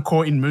use it when I'm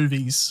quoting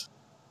movies,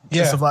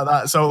 and stuff like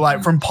that. So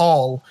like from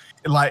Paul,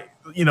 like,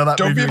 you know, that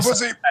Don't movie be a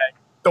pussy.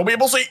 Don't be a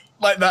pussy.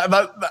 Like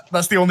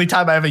that's the only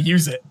time I ever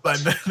use it. Like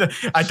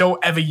I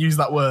don't ever use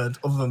that word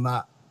other than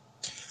that.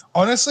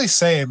 Honestly,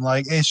 same.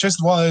 Like it's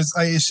just one of those.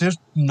 Like, it's just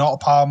not a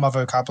part of my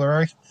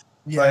vocabulary.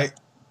 Yeah. Like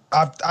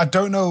I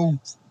don't know.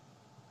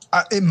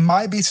 It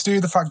might be to do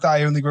with the fact that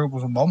I only grew up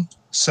with a mum.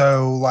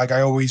 So like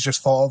I always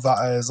just thought of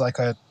that as like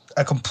a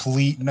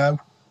complete no.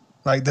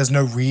 Like there's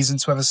no reason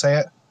to ever say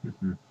it.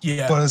 Mm-hmm.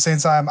 Yeah. But at the same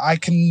time, I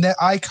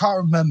can't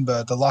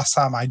remember the last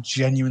time I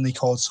genuinely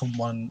called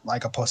someone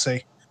like a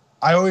pussy.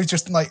 I always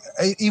just like,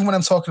 even when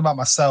I'm talking about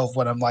myself,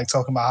 when I'm like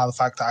talking about how the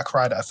fact that I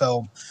cried at a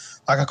film,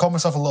 like I call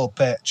myself a little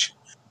bitch.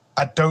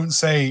 I don't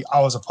say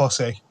I was a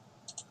pussy.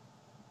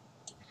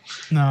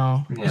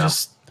 No, it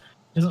just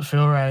doesn't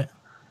feel right.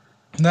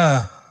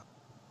 No,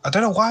 I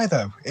don't know why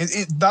though.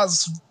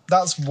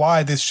 That's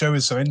why this show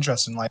is so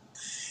interesting. Like,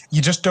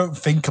 you just don't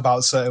think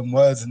about certain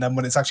words, and then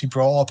when it's actually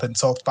brought up and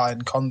talked about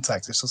in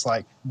context, it's just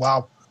like,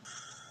 wow.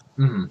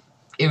 Mm-hmm.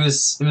 It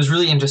was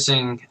really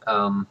interesting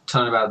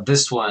talking about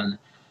this one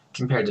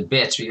compared to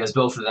bitch, because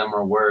both of them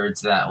are words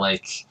that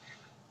like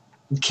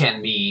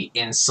can be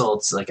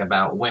insults like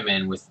about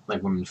women, with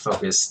like women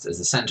focused as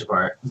the center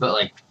part, but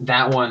like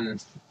that one,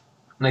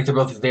 like they're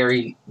both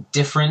very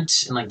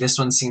different, and like this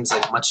one seems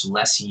like much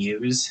less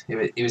used.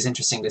 It was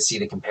interesting to see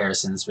the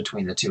comparisons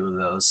between the two of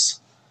those.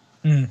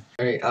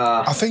 Right,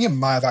 I think it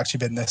might have actually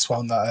been this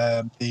one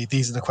that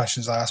these are the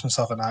questions I asked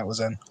myself at night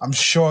was in. I'm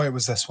sure it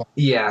was this one.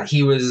 Yeah,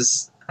 he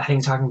was, I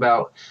think, talking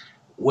about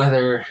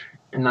whether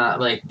or not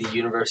like the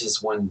universe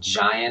is one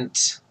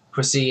giant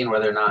pussy, and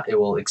whether or not it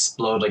will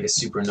explode like a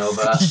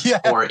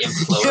supernova or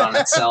implode on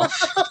itself.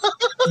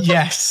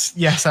 Yes,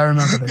 I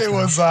remember this. It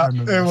was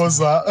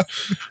that.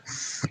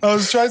 I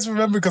was trying to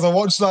remember because I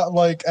watched that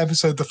like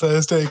episode the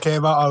first day it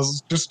came out. I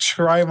was just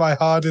trying my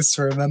hardest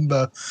to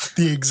remember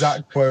the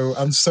exact quote.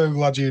 I'm so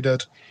glad you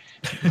did.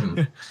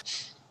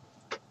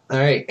 All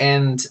right,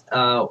 and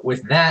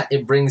with that,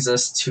 it brings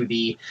us to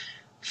the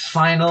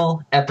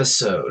final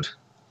episode,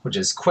 which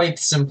is quite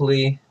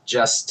simply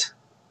just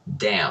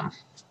damn.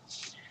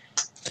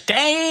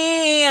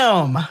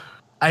 Damn!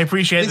 I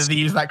appreciate that they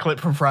used that clip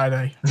from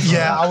Friday.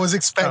 Yeah, I was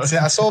expecting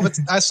it. I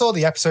saw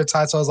the episode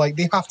title. I was like,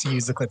 they have to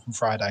use the clip from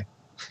Friday.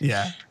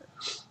 Yeah.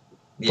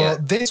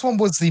 But this one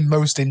was the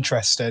most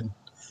interesting.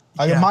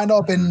 Like, it might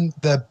not have been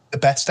the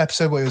best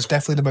episode, but it was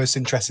definitely the most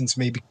interesting to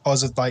me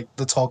because of like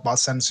the talk about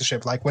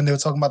censorship. Like when they were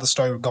talking about the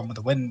story of Gone with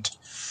the Wind,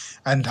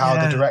 and how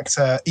the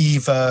director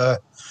either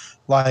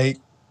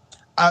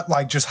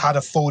just had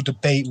a full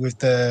debate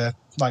with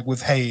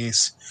with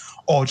Hayes,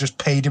 or just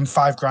paid him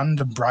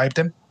 $5,000 and bribed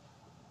him.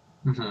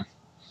 Mm-hmm.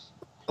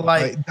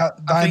 Like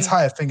that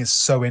entire thing is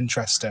so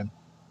interesting.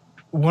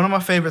 One of my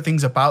favorite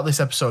things about this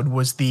episode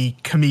was the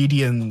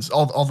comedians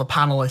or the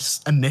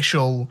panelists'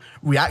 initial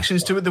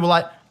reactions to it. They were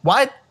like,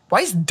 "Why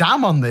is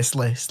damn on this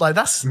list? Like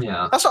that's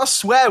not a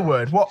swear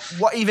word. What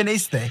even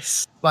is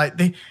this? Like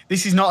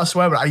this is not a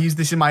swear word. I use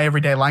this in my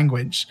everyday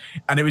language."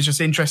 And it was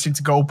just interesting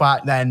to go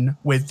back then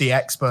with the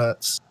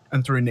experts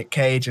and through Nick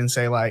Cage and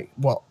say like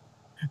what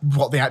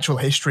the actual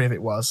history of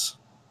it was.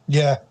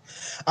 Yeah,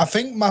 I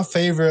think my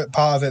favorite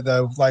part of it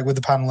though, like with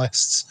the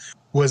panelists,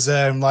 was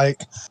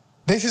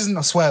this isn't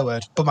a swear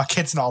word, but my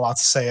kid's not allowed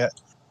to say it.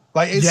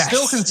 Like, it's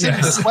still considered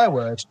a swear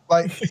word.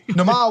 Like,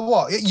 no matter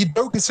what, you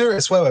don't consider it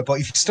a swear word,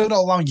 but if you're still not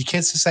allowing your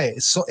kids to say it,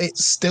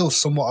 it's still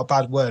somewhat a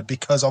bad word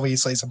because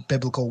obviously it's a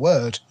biblical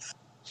word.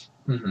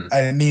 Mm-hmm.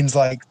 And it means,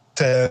 like,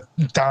 to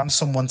damn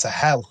someone to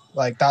hell.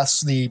 Like,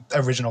 that's the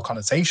original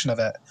connotation of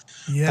it.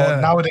 Yeah.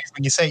 But nowadays,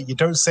 when you say it, you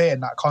don't say it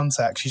in that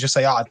context. You just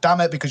say, damn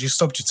it, because you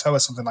stubbed your toe or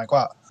something like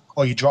that.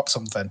 Or you dropped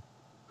something.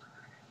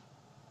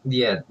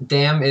 Yeah,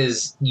 damn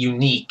is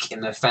unique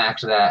in the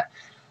fact that,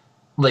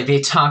 like,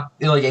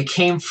 it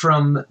came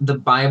from the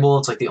Bible.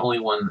 It's, like, the only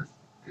one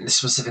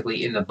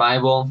specifically in the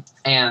Bible.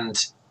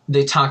 And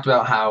they talked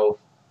about how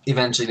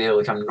eventually they'll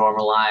become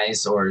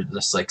normalized or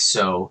just like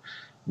so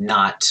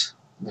not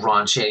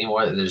raunchy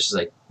anymore. They're just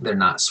like they're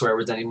not swear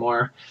words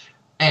anymore.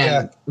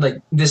 And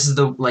like this is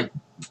the like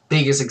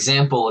biggest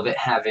example of it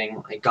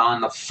having like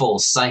gone the full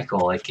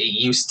cycle. Like it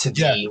used to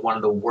be one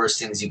of the worst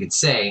things you could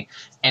say,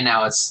 and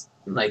now it's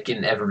like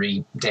in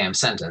every damn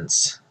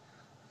sentence.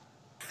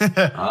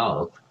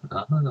 I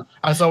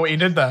saw what you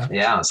did there.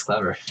 Yeah, it's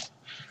clever.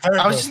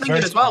 I was just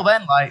thinking as well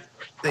then, like,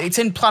 it's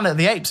in Planet of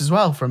the Apes as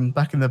well from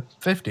back in the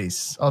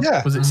 50s. Or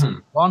was it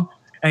one?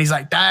 And he's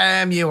like,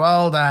 damn you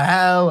all the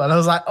hell. And I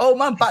was like, oh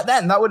man, back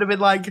then that would have been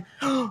like,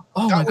 oh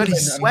my God,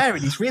 he's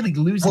swearing. He's really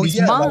losing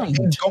his mind.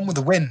 Like, Gone with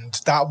the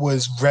Wind, that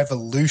was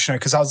revolutionary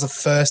because that was the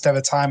first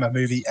ever time a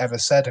movie ever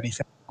said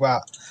anything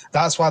like that.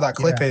 That's why that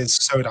clip is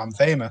so damn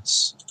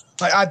famous.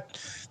 Like,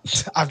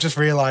 I've just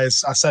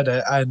realised I said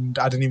it and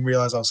I didn't even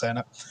realise I was saying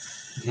it.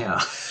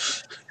 Yeah.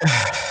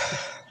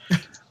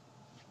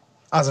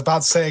 I was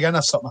about to say it again, I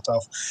stopped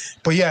myself.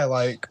 But yeah,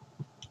 like,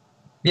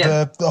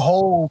 the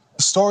whole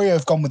story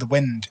of Gone with the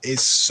Wind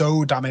is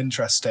so damn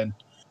interesting.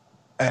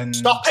 And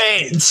stop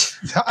it!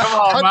 Come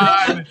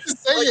I on, man. don't mean to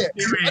say it.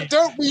 I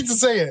don't mean to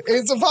say it.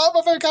 It's a part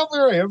of my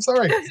vocabulary. I'm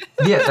sorry.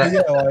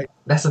 Yeah,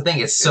 that's the thing.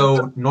 It's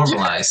so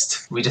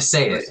normalized. We just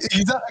say it.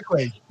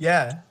 Exactly.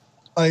 Yeah.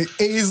 Like,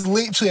 it is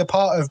literally a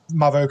part of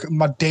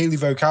my daily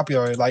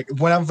vocabulary. Like,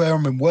 whenever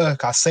I'm in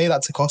work, I say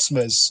that to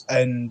customers,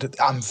 and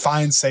I'm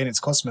fine saying it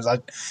to customers.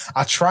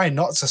 I try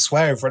not to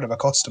swear in front of a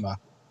customer,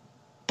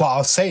 but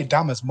I'll say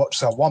damn as much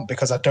as I want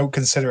because I don't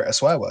consider it a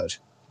swear word.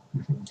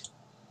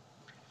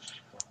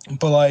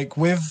 But, like,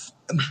 with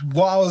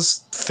what I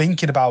was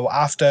thinking about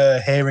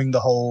after hearing the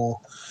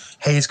whole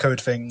Hays Code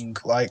thing,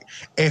 like,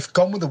 if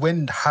Gone with the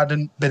Wind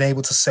hadn't been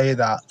able to say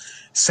that,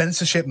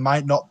 censorship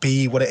might not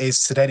be what it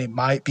is today. It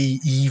might be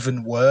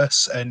even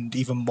worse and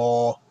even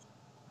more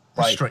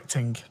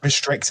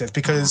restrictive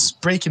because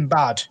Breaking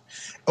Bad,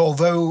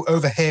 although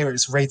over here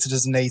it's rated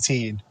as an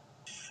 18,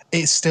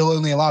 it's still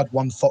only allowed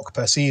one fuck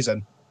per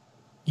season.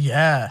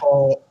 Yeah.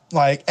 Or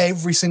like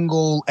every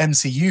single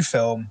MCU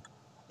film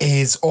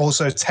is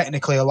also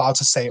technically allowed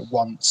to say it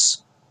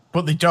once.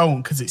 But they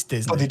don't because it's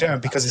Disney. But they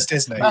don't because it's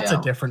Disney. That's a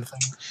different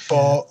thing.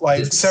 But like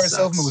Disney Sarah sucks.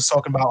 Silverman was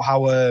talking about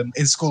how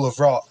in School of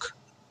Rock,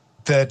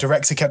 the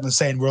director kept on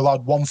saying we're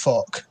allowed one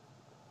fuck,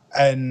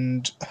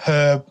 and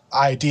her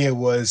idea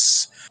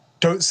was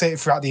don't say it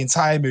throughout the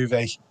entire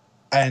movie,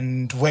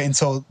 and wait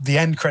until the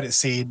end credit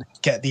scene,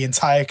 get the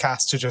entire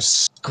cast to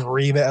just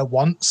scream it at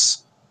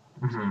once.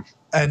 Mm-hmm.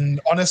 And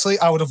honestly,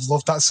 I would have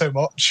loved that so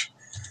much,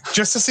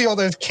 just to see all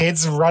those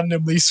kids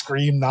randomly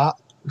scream that.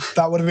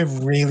 That would have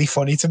been really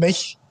funny to me.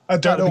 I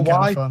don't know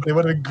why, but it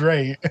would have been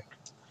great.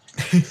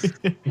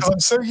 Because I'm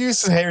so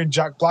used to hearing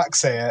Jack Black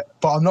say it,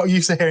 but I'm not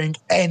used to hearing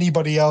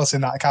anybody else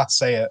in that cast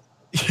say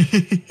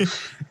it.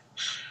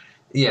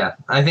 Yeah,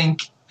 I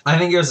think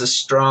it was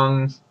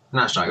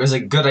it was a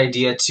good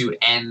idea to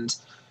end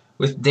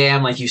with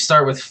damn. Like, you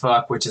start with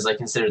fuck, which is like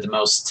considered the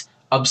most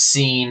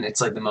obscene. It's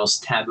like the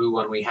most taboo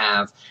one we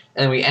have,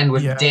 and then we end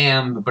with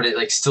damn, but it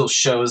like still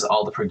shows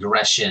all the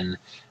progression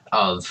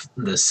of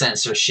the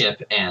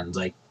censorship and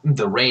like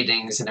the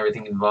ratings and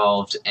everything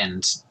involved,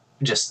 and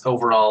just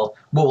overall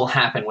what will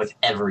happen with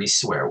every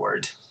swear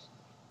word.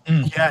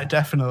 Yeah,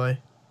 definitely.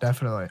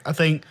 I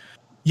think,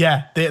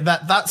 I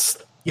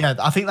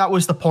think that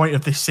was the point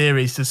of this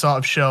series, to sort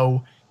of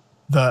show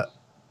that,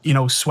 you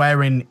know,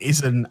 swearing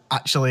isn't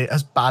actually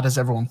as bad as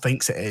everyone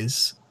thinks it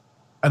is,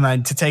 and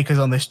then to take us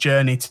on this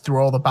journey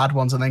through all the bad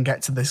ones, and then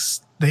get to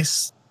this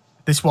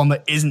one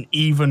that isn't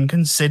even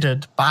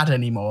considered bad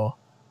anymore.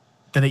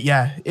 That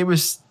it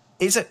was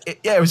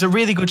a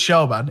really good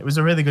show, man. It was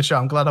a really good show.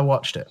 I'm glad I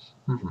watched it.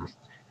 Mm-hmm.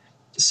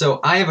 So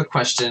I have a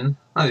question.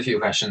 I have a few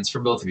questions for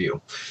both of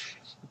you.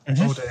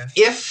 Mm-hmm. Oh dear.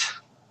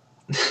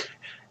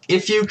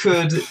 If you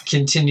could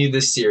continue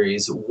this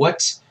series,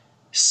 what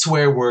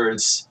swear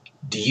words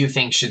do you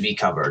think should be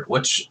covered?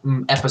 Which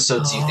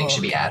episodes do you think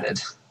should be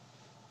added?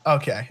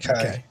 Okay.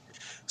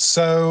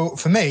 So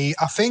for me,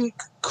 I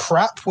think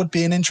crap would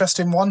be an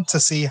interesting one to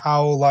see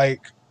how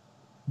like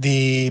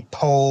the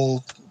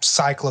whole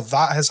cycle of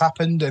that has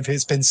happened, if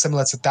it's been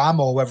similar to Damn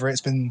or whether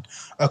it's been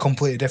a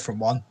completely different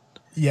one.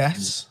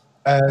 Yes.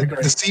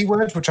 The C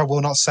word, which I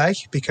will not say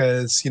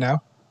because, you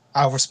know,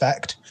 I'll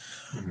respect.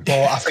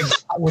 But I think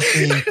that would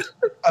be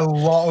a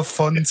lot of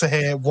fun to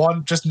hear.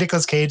 One, just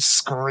Nicolas Cage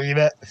scream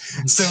it,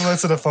 similar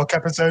to the fuck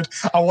episode.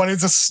 I wanted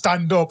to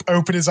stand up,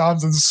 open his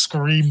arms and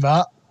scream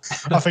that.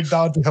 I think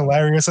that would be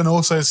hilarious. And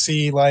also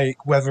see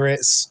like whether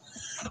it's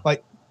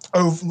like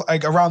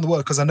around the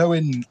world, because I know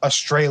in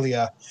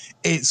Australia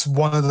it's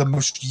one of the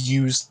most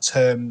used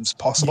terms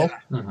possible.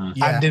 Yeah. Mm-hmm.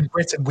 Yeah. And in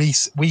Britain we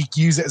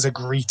use it as a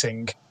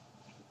greeting.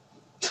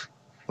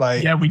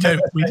 Like, yeah, we do.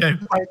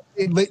 Like,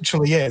 it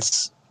literally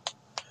is.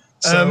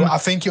 So I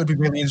think it would be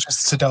really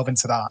interesting to delve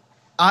into that.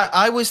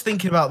 I was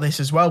thinking about this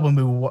as well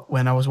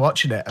when I was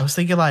watching it. I was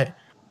thinking like,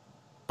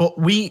 but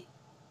we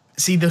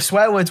see the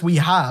swear words we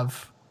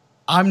have,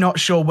 I'm not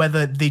sure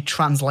whether they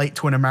translate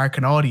to an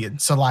American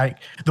audience. So like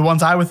the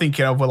ones I was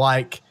thinking of were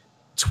like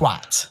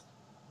twat,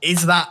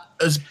 is that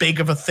as big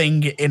of a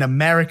thing in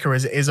America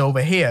as it is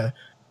over here?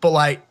 But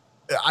like,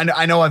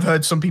 I know I've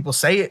heard some people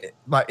say it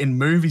like in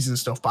movies and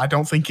stuff, but I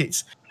don't think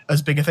it's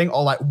as big a thing.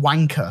 Or like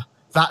wanker,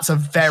 that's a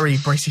very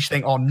British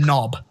thing. Or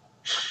knob,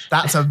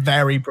 that's a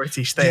very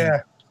British thing.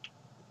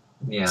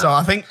 Yeah. So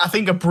I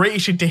think a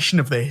British edition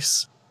of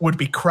this would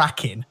be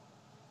cracking.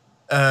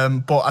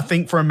 But I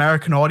think for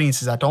American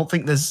audiences, I don't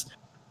think there's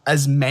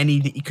as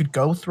many that you could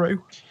go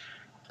through.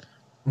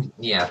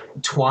 Yeah,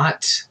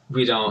 twat,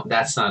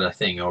 that's not a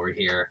thing over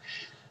here.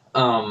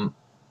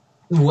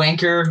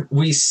 Wanker,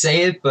 we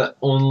say it, but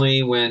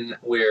only when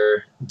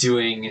we're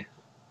doing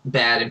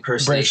bad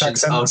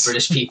impersonations of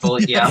British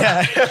people.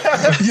 Yeah.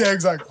 Yeah,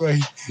 exactly.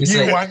 We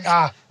say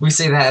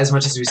that as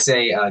much as we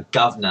say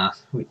governor.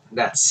 We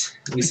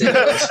say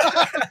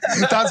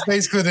that. That's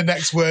basically the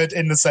next word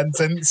in the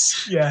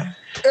sentence. Yeah.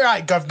 All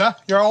right, governor,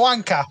 you're a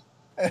wanker.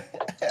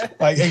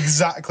 Like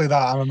exactly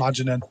that, I'm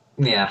imagining.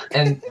 Yeah,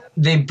 and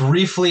they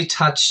briefly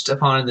touched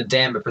upon in the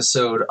Damn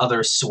episode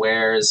other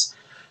swears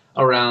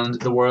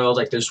around the world.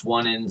 Like there's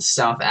one in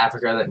South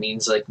Africa that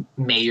means like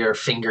may your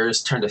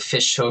fingers turn to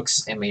fish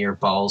hooks and may your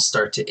balls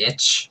start to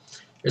itch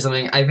or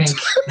something. I think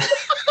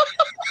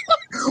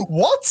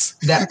what?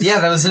 That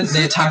was it.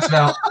 They talked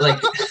about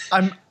like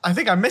I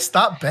think I missed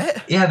that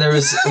bit. Yeah, there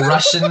was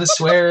Russian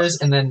swears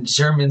and then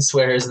German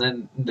swears and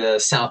then the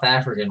South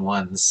African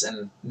ones,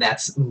 and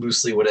that's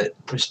loosely what it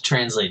was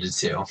translated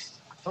to.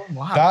 Oh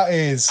wow. That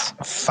is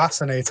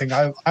fascinating.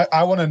 I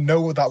want to know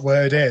what that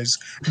word is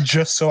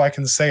just so I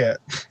can say it.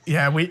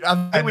 Yeah, we need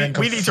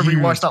to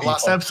rewatch that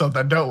last episode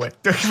then, don't we?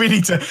 We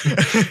need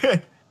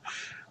to.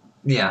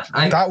 Yeah,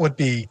 that would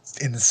be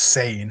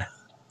insane.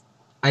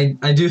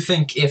 I do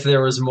think if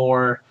there was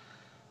more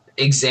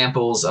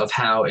examples of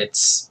how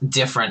it's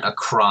different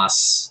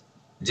across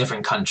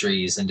different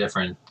countries and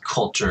different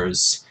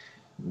cultures,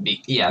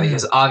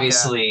 because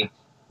obviously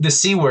the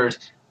C word,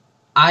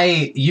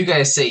 you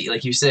guys say,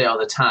 like you say it all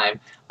the time.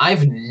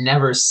 I've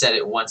never said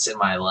it once in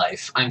my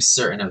life. I'm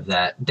certain of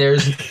that.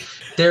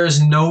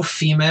 There's no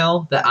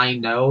female that I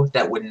know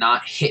that would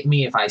not hit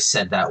me if I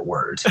said that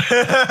word.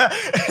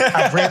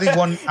 I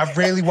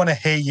really want to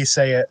hear you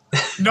say it.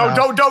 No,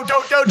 don't.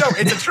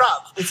 It's a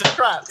trap. It's a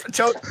trap.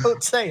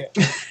 Don't say it.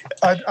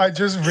 I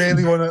just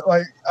really want to,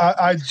 like,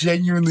 I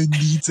genuinely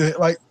need to,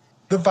 like,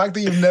 the fact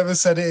that you've never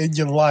said it in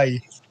your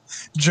life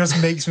just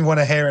makes me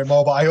want to hear it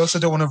more, but I also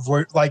don't want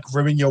to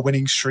ruin your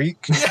winning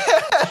streak.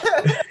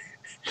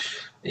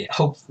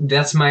 Hope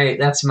that's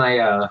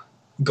my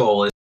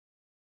goal.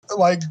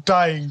 Like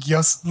dying,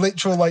 your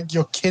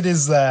kid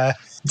is there,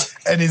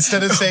 and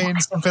instead of saying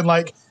something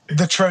like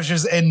the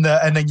treasure's in there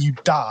and then you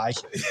die,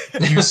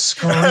 you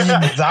scream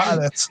that at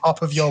the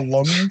top of your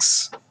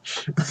lungs.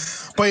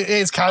 But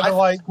it's kind of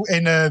like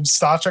in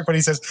Star Trek when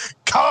he says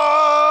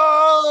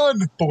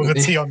 "Khan," but with a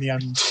T on the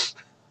end.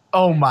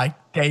 Oh my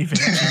David.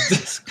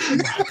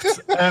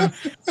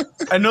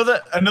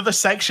 Another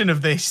section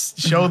of this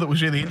show that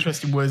was really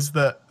interesting was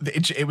that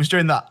it was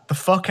during the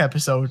fuck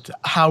episode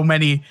how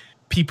many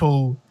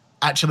people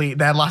actually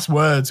their last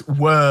words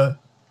were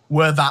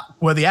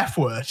the F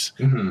word.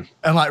 Mm-hmm.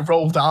 And like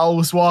Roald Dahl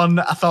was one.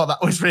 I thought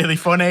that was really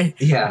funny.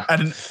 Yeah.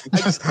 And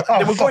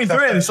they were going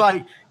through it and it's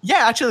like,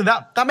 yeah, actually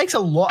that makes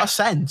a lot of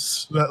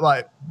sense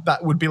that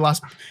would be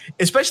last,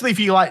 especially if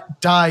you like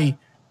die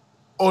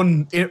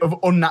of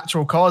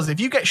unnatural causes. If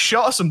you get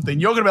shot or something,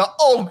 you're gonna be like,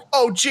 oh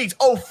jeez,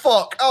 oh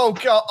fuck, oh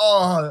god,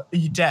 oh,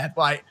 you're dead.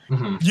 Like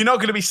you're not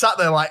gonna be sat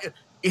there like,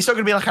 it's not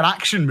gonna be like an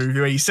action movie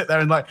where you sit there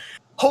and like,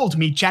 hold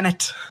me,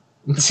 Janet.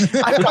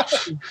 I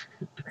got you.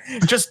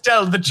 Just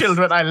tell the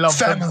children I love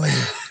family.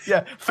 Them.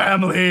 Yeah,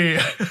 family.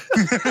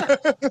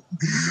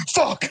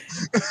 Fuck.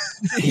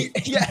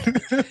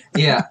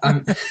 Yeah.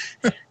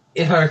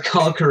 If I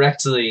recall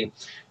correctly,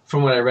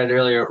 from what I read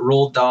earlier,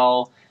 Roald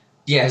Dahl.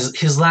 Yeah,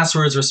 his last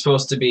words were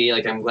supposed to be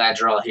like, "I'm glad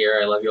you're all here.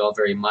 I love you all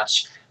very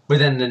much." But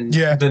then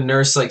the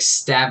nurse like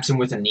stabbed him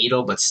with a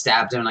needle, but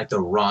stabbed him in like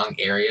the wrong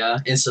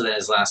area, and so then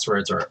his last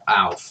words were,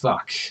 "Ow,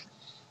 fuck."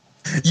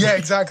 Yeah,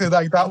 exactly.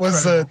 Like that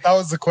was the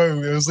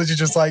quote. It was literally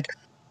just like,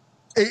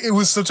 it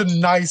was such a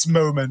nice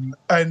moment,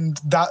 and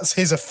that's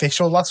his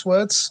official last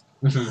words.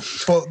 Mm-hmm.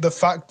 But the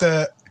fact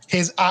that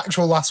his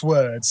actual last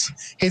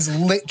words, his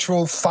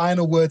literal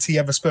final words he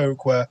ever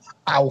spoke were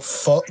 "ow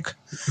fuck,"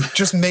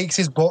 just makes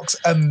his books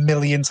a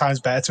million times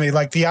better to me.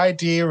 Like the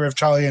idea of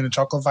Charlie and the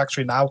Chocolate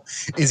Factory now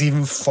is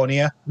even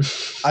funnier.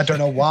 I don't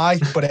know why,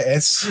 but it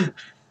is.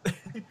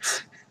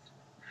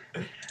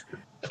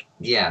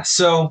 Yeah,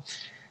 so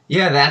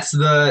that's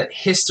the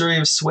history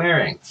of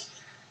swearing.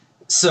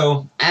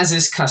 So, as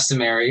is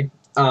customary,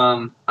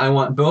 I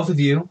want both of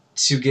you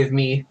to give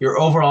me your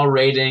overall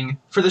rating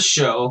for the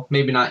show.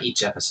 Maybe not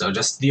each episode,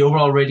 just the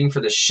overall rating for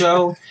the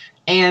show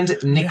and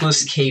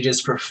Nicolas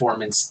Cage's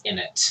performance in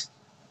it.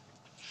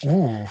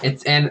 Ooh.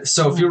 And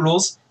so a few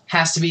rules.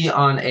 Has to be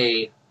on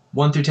a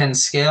 1 through 10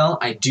 scale.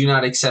 I do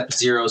not accept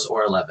 0s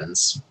or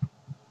 11s.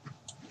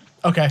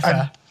 Okay,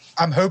 fair.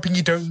 I'm hoping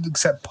you don't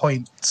accept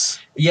points.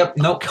 Yep,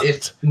 nope.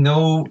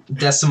 No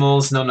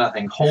decimals, no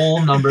nothing.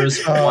 Whole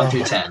numbers 1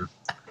 through 10.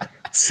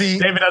 See,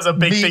 David has a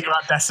big thing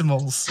about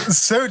decimals.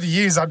 So do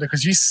you, Xander,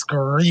 because you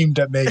screamed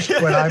at me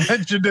when I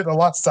mentioned it the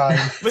last time.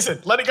 Listen,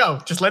 let it go.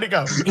 Just let it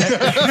go. Okay?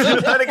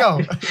 Just let it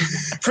go.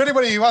 For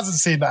anybody who hasn't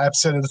seen that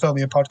episode of the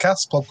Filming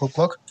Podcast,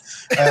 plug.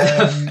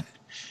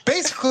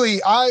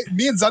 Basically,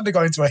 me and Xander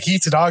got into a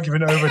heated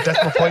argument over a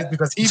decimal point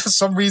because he, for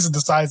some reason,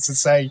 decides to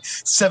say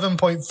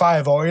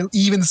 7.5 or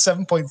even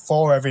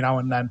 7.4 every now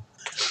and then.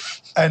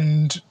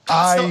 And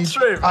I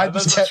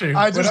just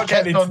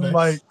kept on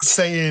like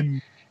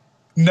saying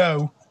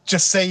no,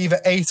 just say either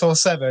 8 or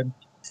 7,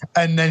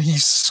 and then he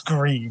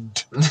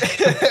screamed.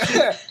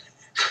 It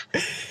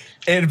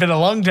had been a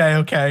long day,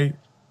 okay?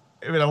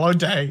 It had been a long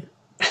day.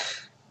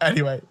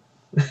 Anyway,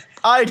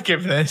 I'd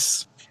give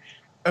this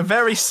a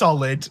very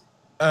solid.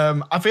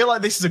 I feel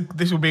like this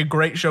would be a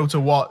great show to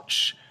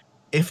watch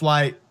if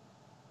like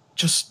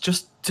just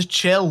to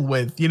chill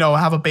with,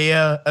 have a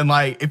beer and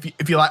like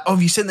if you're like, oh,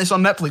 have you seen this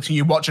on Netflix and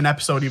you watch an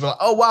episode, you'd be like,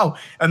 oh wow,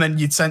 and then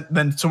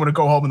then someone would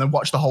go home and then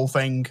watch the whole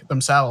thing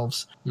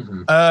themselves.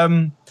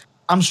 Mm-hmm.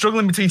 I'm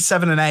struggling between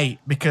 7 and 8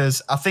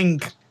 because I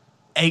think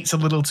 8's a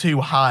little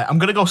too high. I'm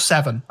gonna go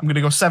 7. I'm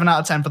gonna go 7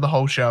 out of 10 for the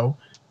whole show.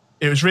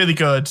 It was really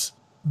good,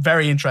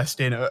 very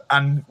interesting,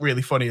 and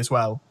really funny as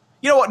well.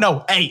 You know what?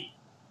 No, 8.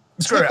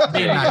 Screw it. I'm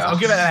being nice. I'll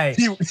give it an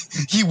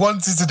 8. He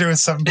wanted to do a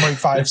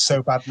 7.5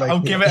 so badly. I'll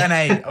give it an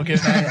 8. I'll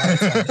give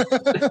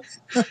it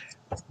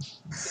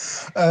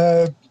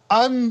an 8.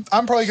 I'm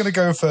probably going to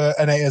go for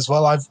an 8 as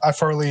well. I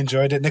thoroughly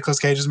enjoyed it. Nicolas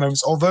Cage's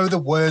moments, although there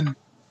weren't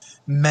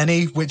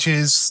many, which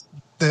is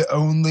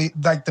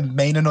the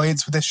main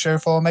annoyance with this show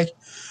for me.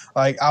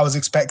 Like, I was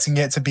expecting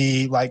it to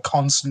be like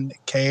constant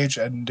Cage,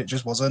 and it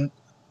just wasn't.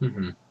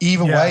 Mm-hmm.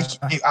 Either way,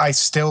 I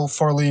still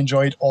thoroughly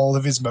enjoyed all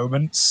of his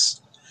moments.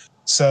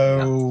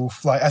 So,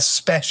 like,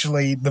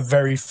 especially the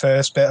very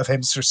first bit of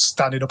him just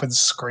standing up and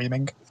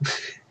screaming.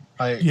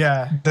 Like,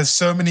 there's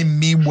so many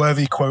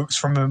meme-worthy quotes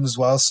from him as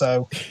well.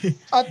 So,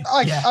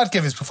 I'd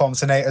give his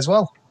performance an 8 as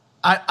well.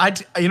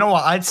 You know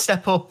what? I'd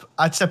step up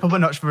a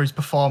notch for his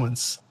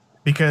performance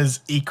because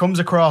he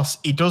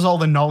does all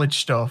the knowledge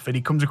stuff and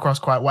he comes across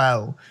quite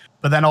well.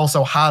 But then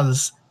also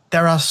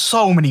there are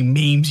so many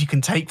memes you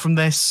can take from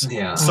this.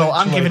 Yeah. So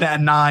I'm giving it a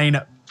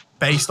 9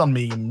 based on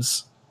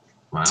memes.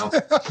 Wow.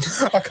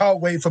 I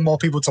can't wait for more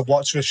people to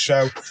watch this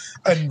show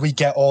and we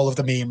get all of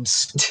the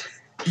memes.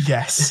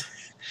 Yes.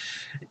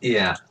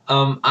 Yeah.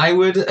 I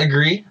would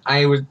agree.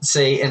 I would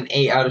say an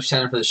 8 out of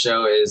 10 for the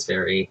show is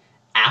very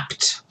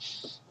apt.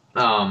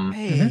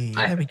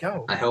 There we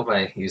go. I hope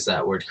I used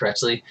that word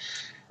correctly.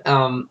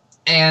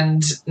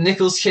 And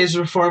Nicolas Cage's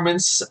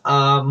performance,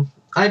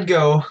 I'd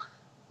go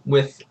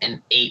with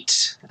an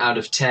 8 out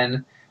of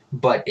 10,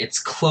 but it's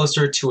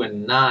closer to a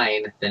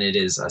 9 than it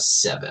is a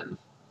 7.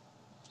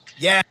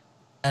 Yeah,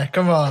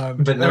 come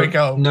on. But there we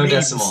go. No Memes.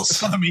 decimals.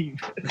 For the meme.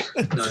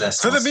 No decimals.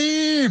 For the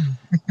meme!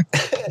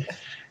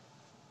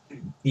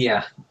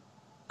 Yeah.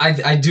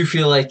 I do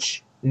feel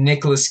like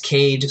Nicolas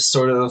Cage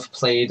sort of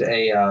played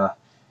a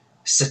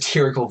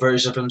satirical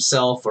version of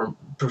himself or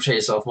portrayed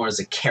himself more as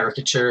a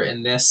caricature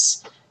in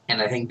this.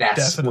 And I think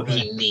that's what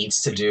he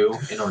needs to do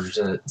in order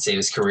to save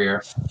his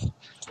career.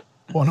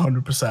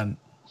 100%.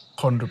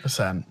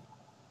 100%.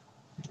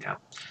 Yeah.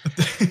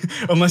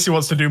 Unless he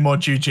wants to do more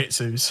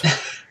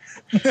jujitsus.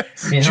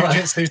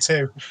 Jiu-jitsu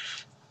too.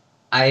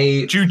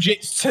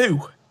 Jiu-jitsu.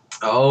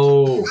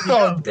 Oh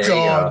God!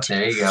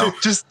 There you go.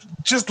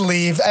 Just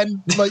leave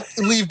and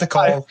leave the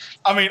call.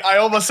 I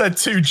almost said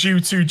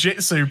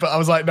jitsu, but I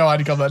was like, no,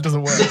 that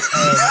doesn't work.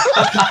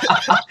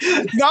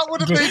 That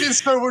would have made it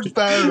so much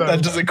better. Though.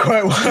 That doesn't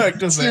quite work,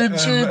 does it?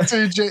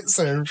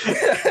 Jitsu.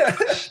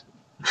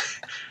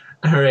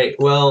 All right.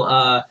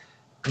 Well,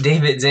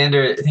 David,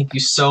 Xander, thank you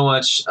so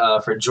much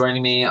for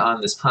joining me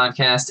on this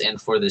podcast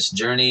and for this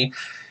journey.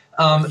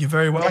 You're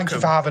very welcome. Thank you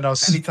for having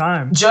us.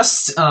 Anytime.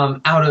 Just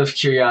out of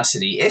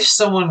curiosity, if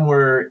someone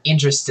were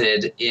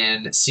interested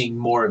in seeing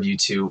more of you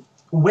two,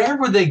 where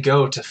would they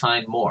go to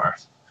find more?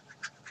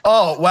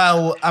 Oh,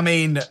 well,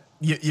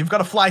 you've got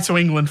to fly to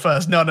England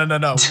first. No. You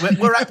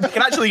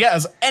can actually get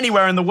us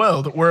anywhere in the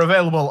world. We're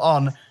available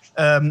on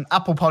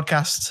Apple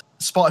Podcasts,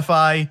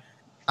 Spotify,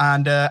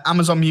 and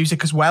Amazon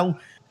Music as well.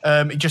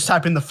 Just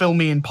type in the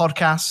Filming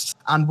Podcast,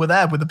 and we're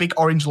there with a big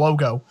orange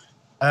logo.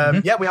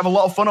 Yeah, we have a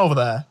lot of fun over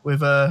there. We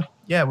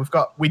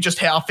just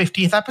hit our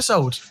 50th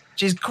episode,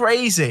 which is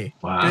crazy.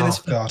 Wow. Doing this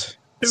for God.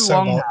 Too so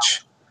long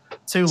much. Now.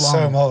 Too long.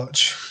 So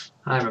much.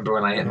 I remember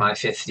when I hit my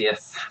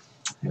 50th.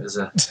 It was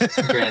a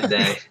grand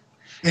day.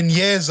 In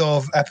years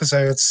of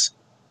episodes.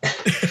 In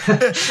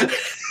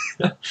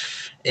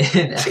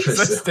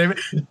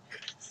episodes.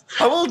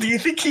 How old do you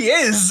think he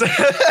is?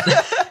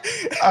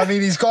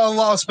 He's got a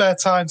lot of spare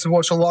time to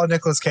watch a lot of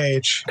Nicolas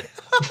Cage.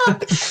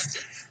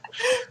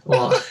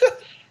 Well,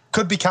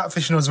 could be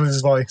catfishing us with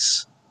his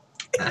voice.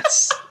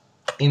 That's,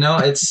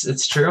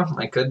 it's true.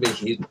 I could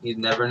be. You'd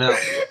never know.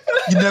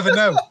 You never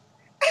know.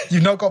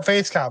 You've not got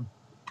face cam.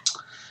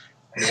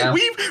 Yeah.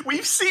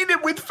 We've seen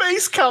him with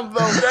face cam though.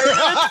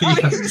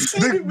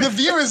 The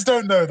viewers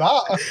don't know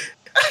that.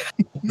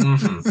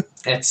 Mm-hmm.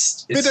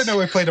 It's they don't know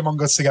we played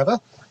Among Us together.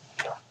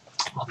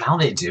 Well, now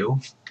they do.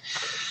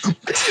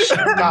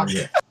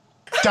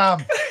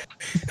 Damn.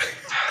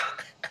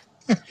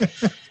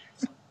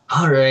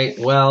 All right.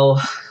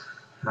 Well,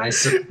 We're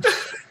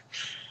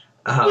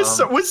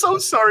so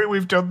sorry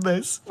we've done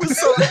this. We're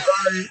so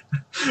sorry.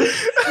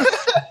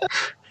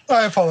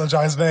 I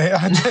apologize, mate.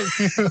 I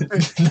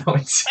No,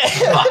 it's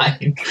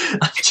fine.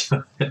 I'm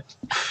joking.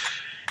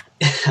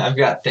 I've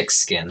got thick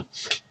skin.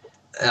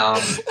 All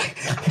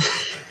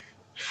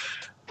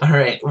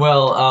right.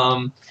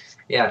 Well,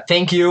 yeah,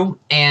 thank you.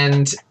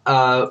 And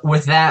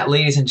with that,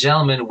 ladies and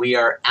gentlemen, we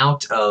are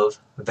out of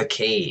the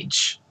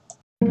cage.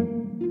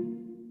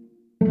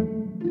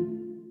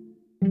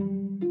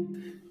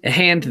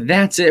 And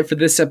that's it for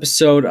this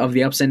episode of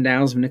the Ups and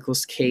Downs of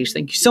Nicolas Cage.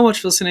 Thank you so much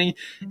for listening.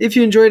 If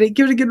you enjoyed it,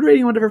 give it a good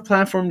rating on whatever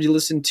platform you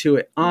listen to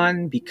it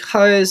on,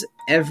 because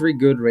every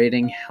good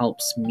rating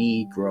helps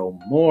me grow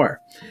more.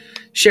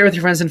 Share with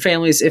your friends and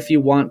families if you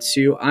want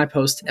to. I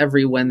post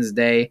every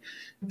Wednesday,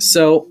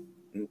 so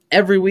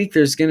every week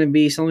there's going to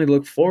be something to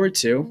look forward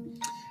to.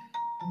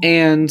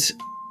 And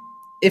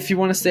if you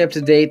want to stay up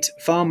to date,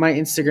 follow my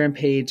Instagram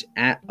page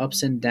at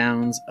Ups and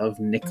Downs of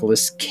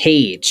Nicolas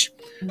Cage.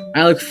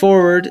 I look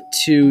forward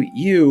to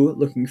you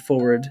looking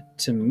forward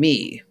to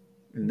me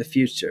in the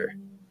future.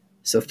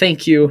 So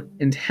thank you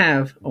and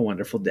have a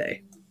wonderful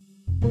day.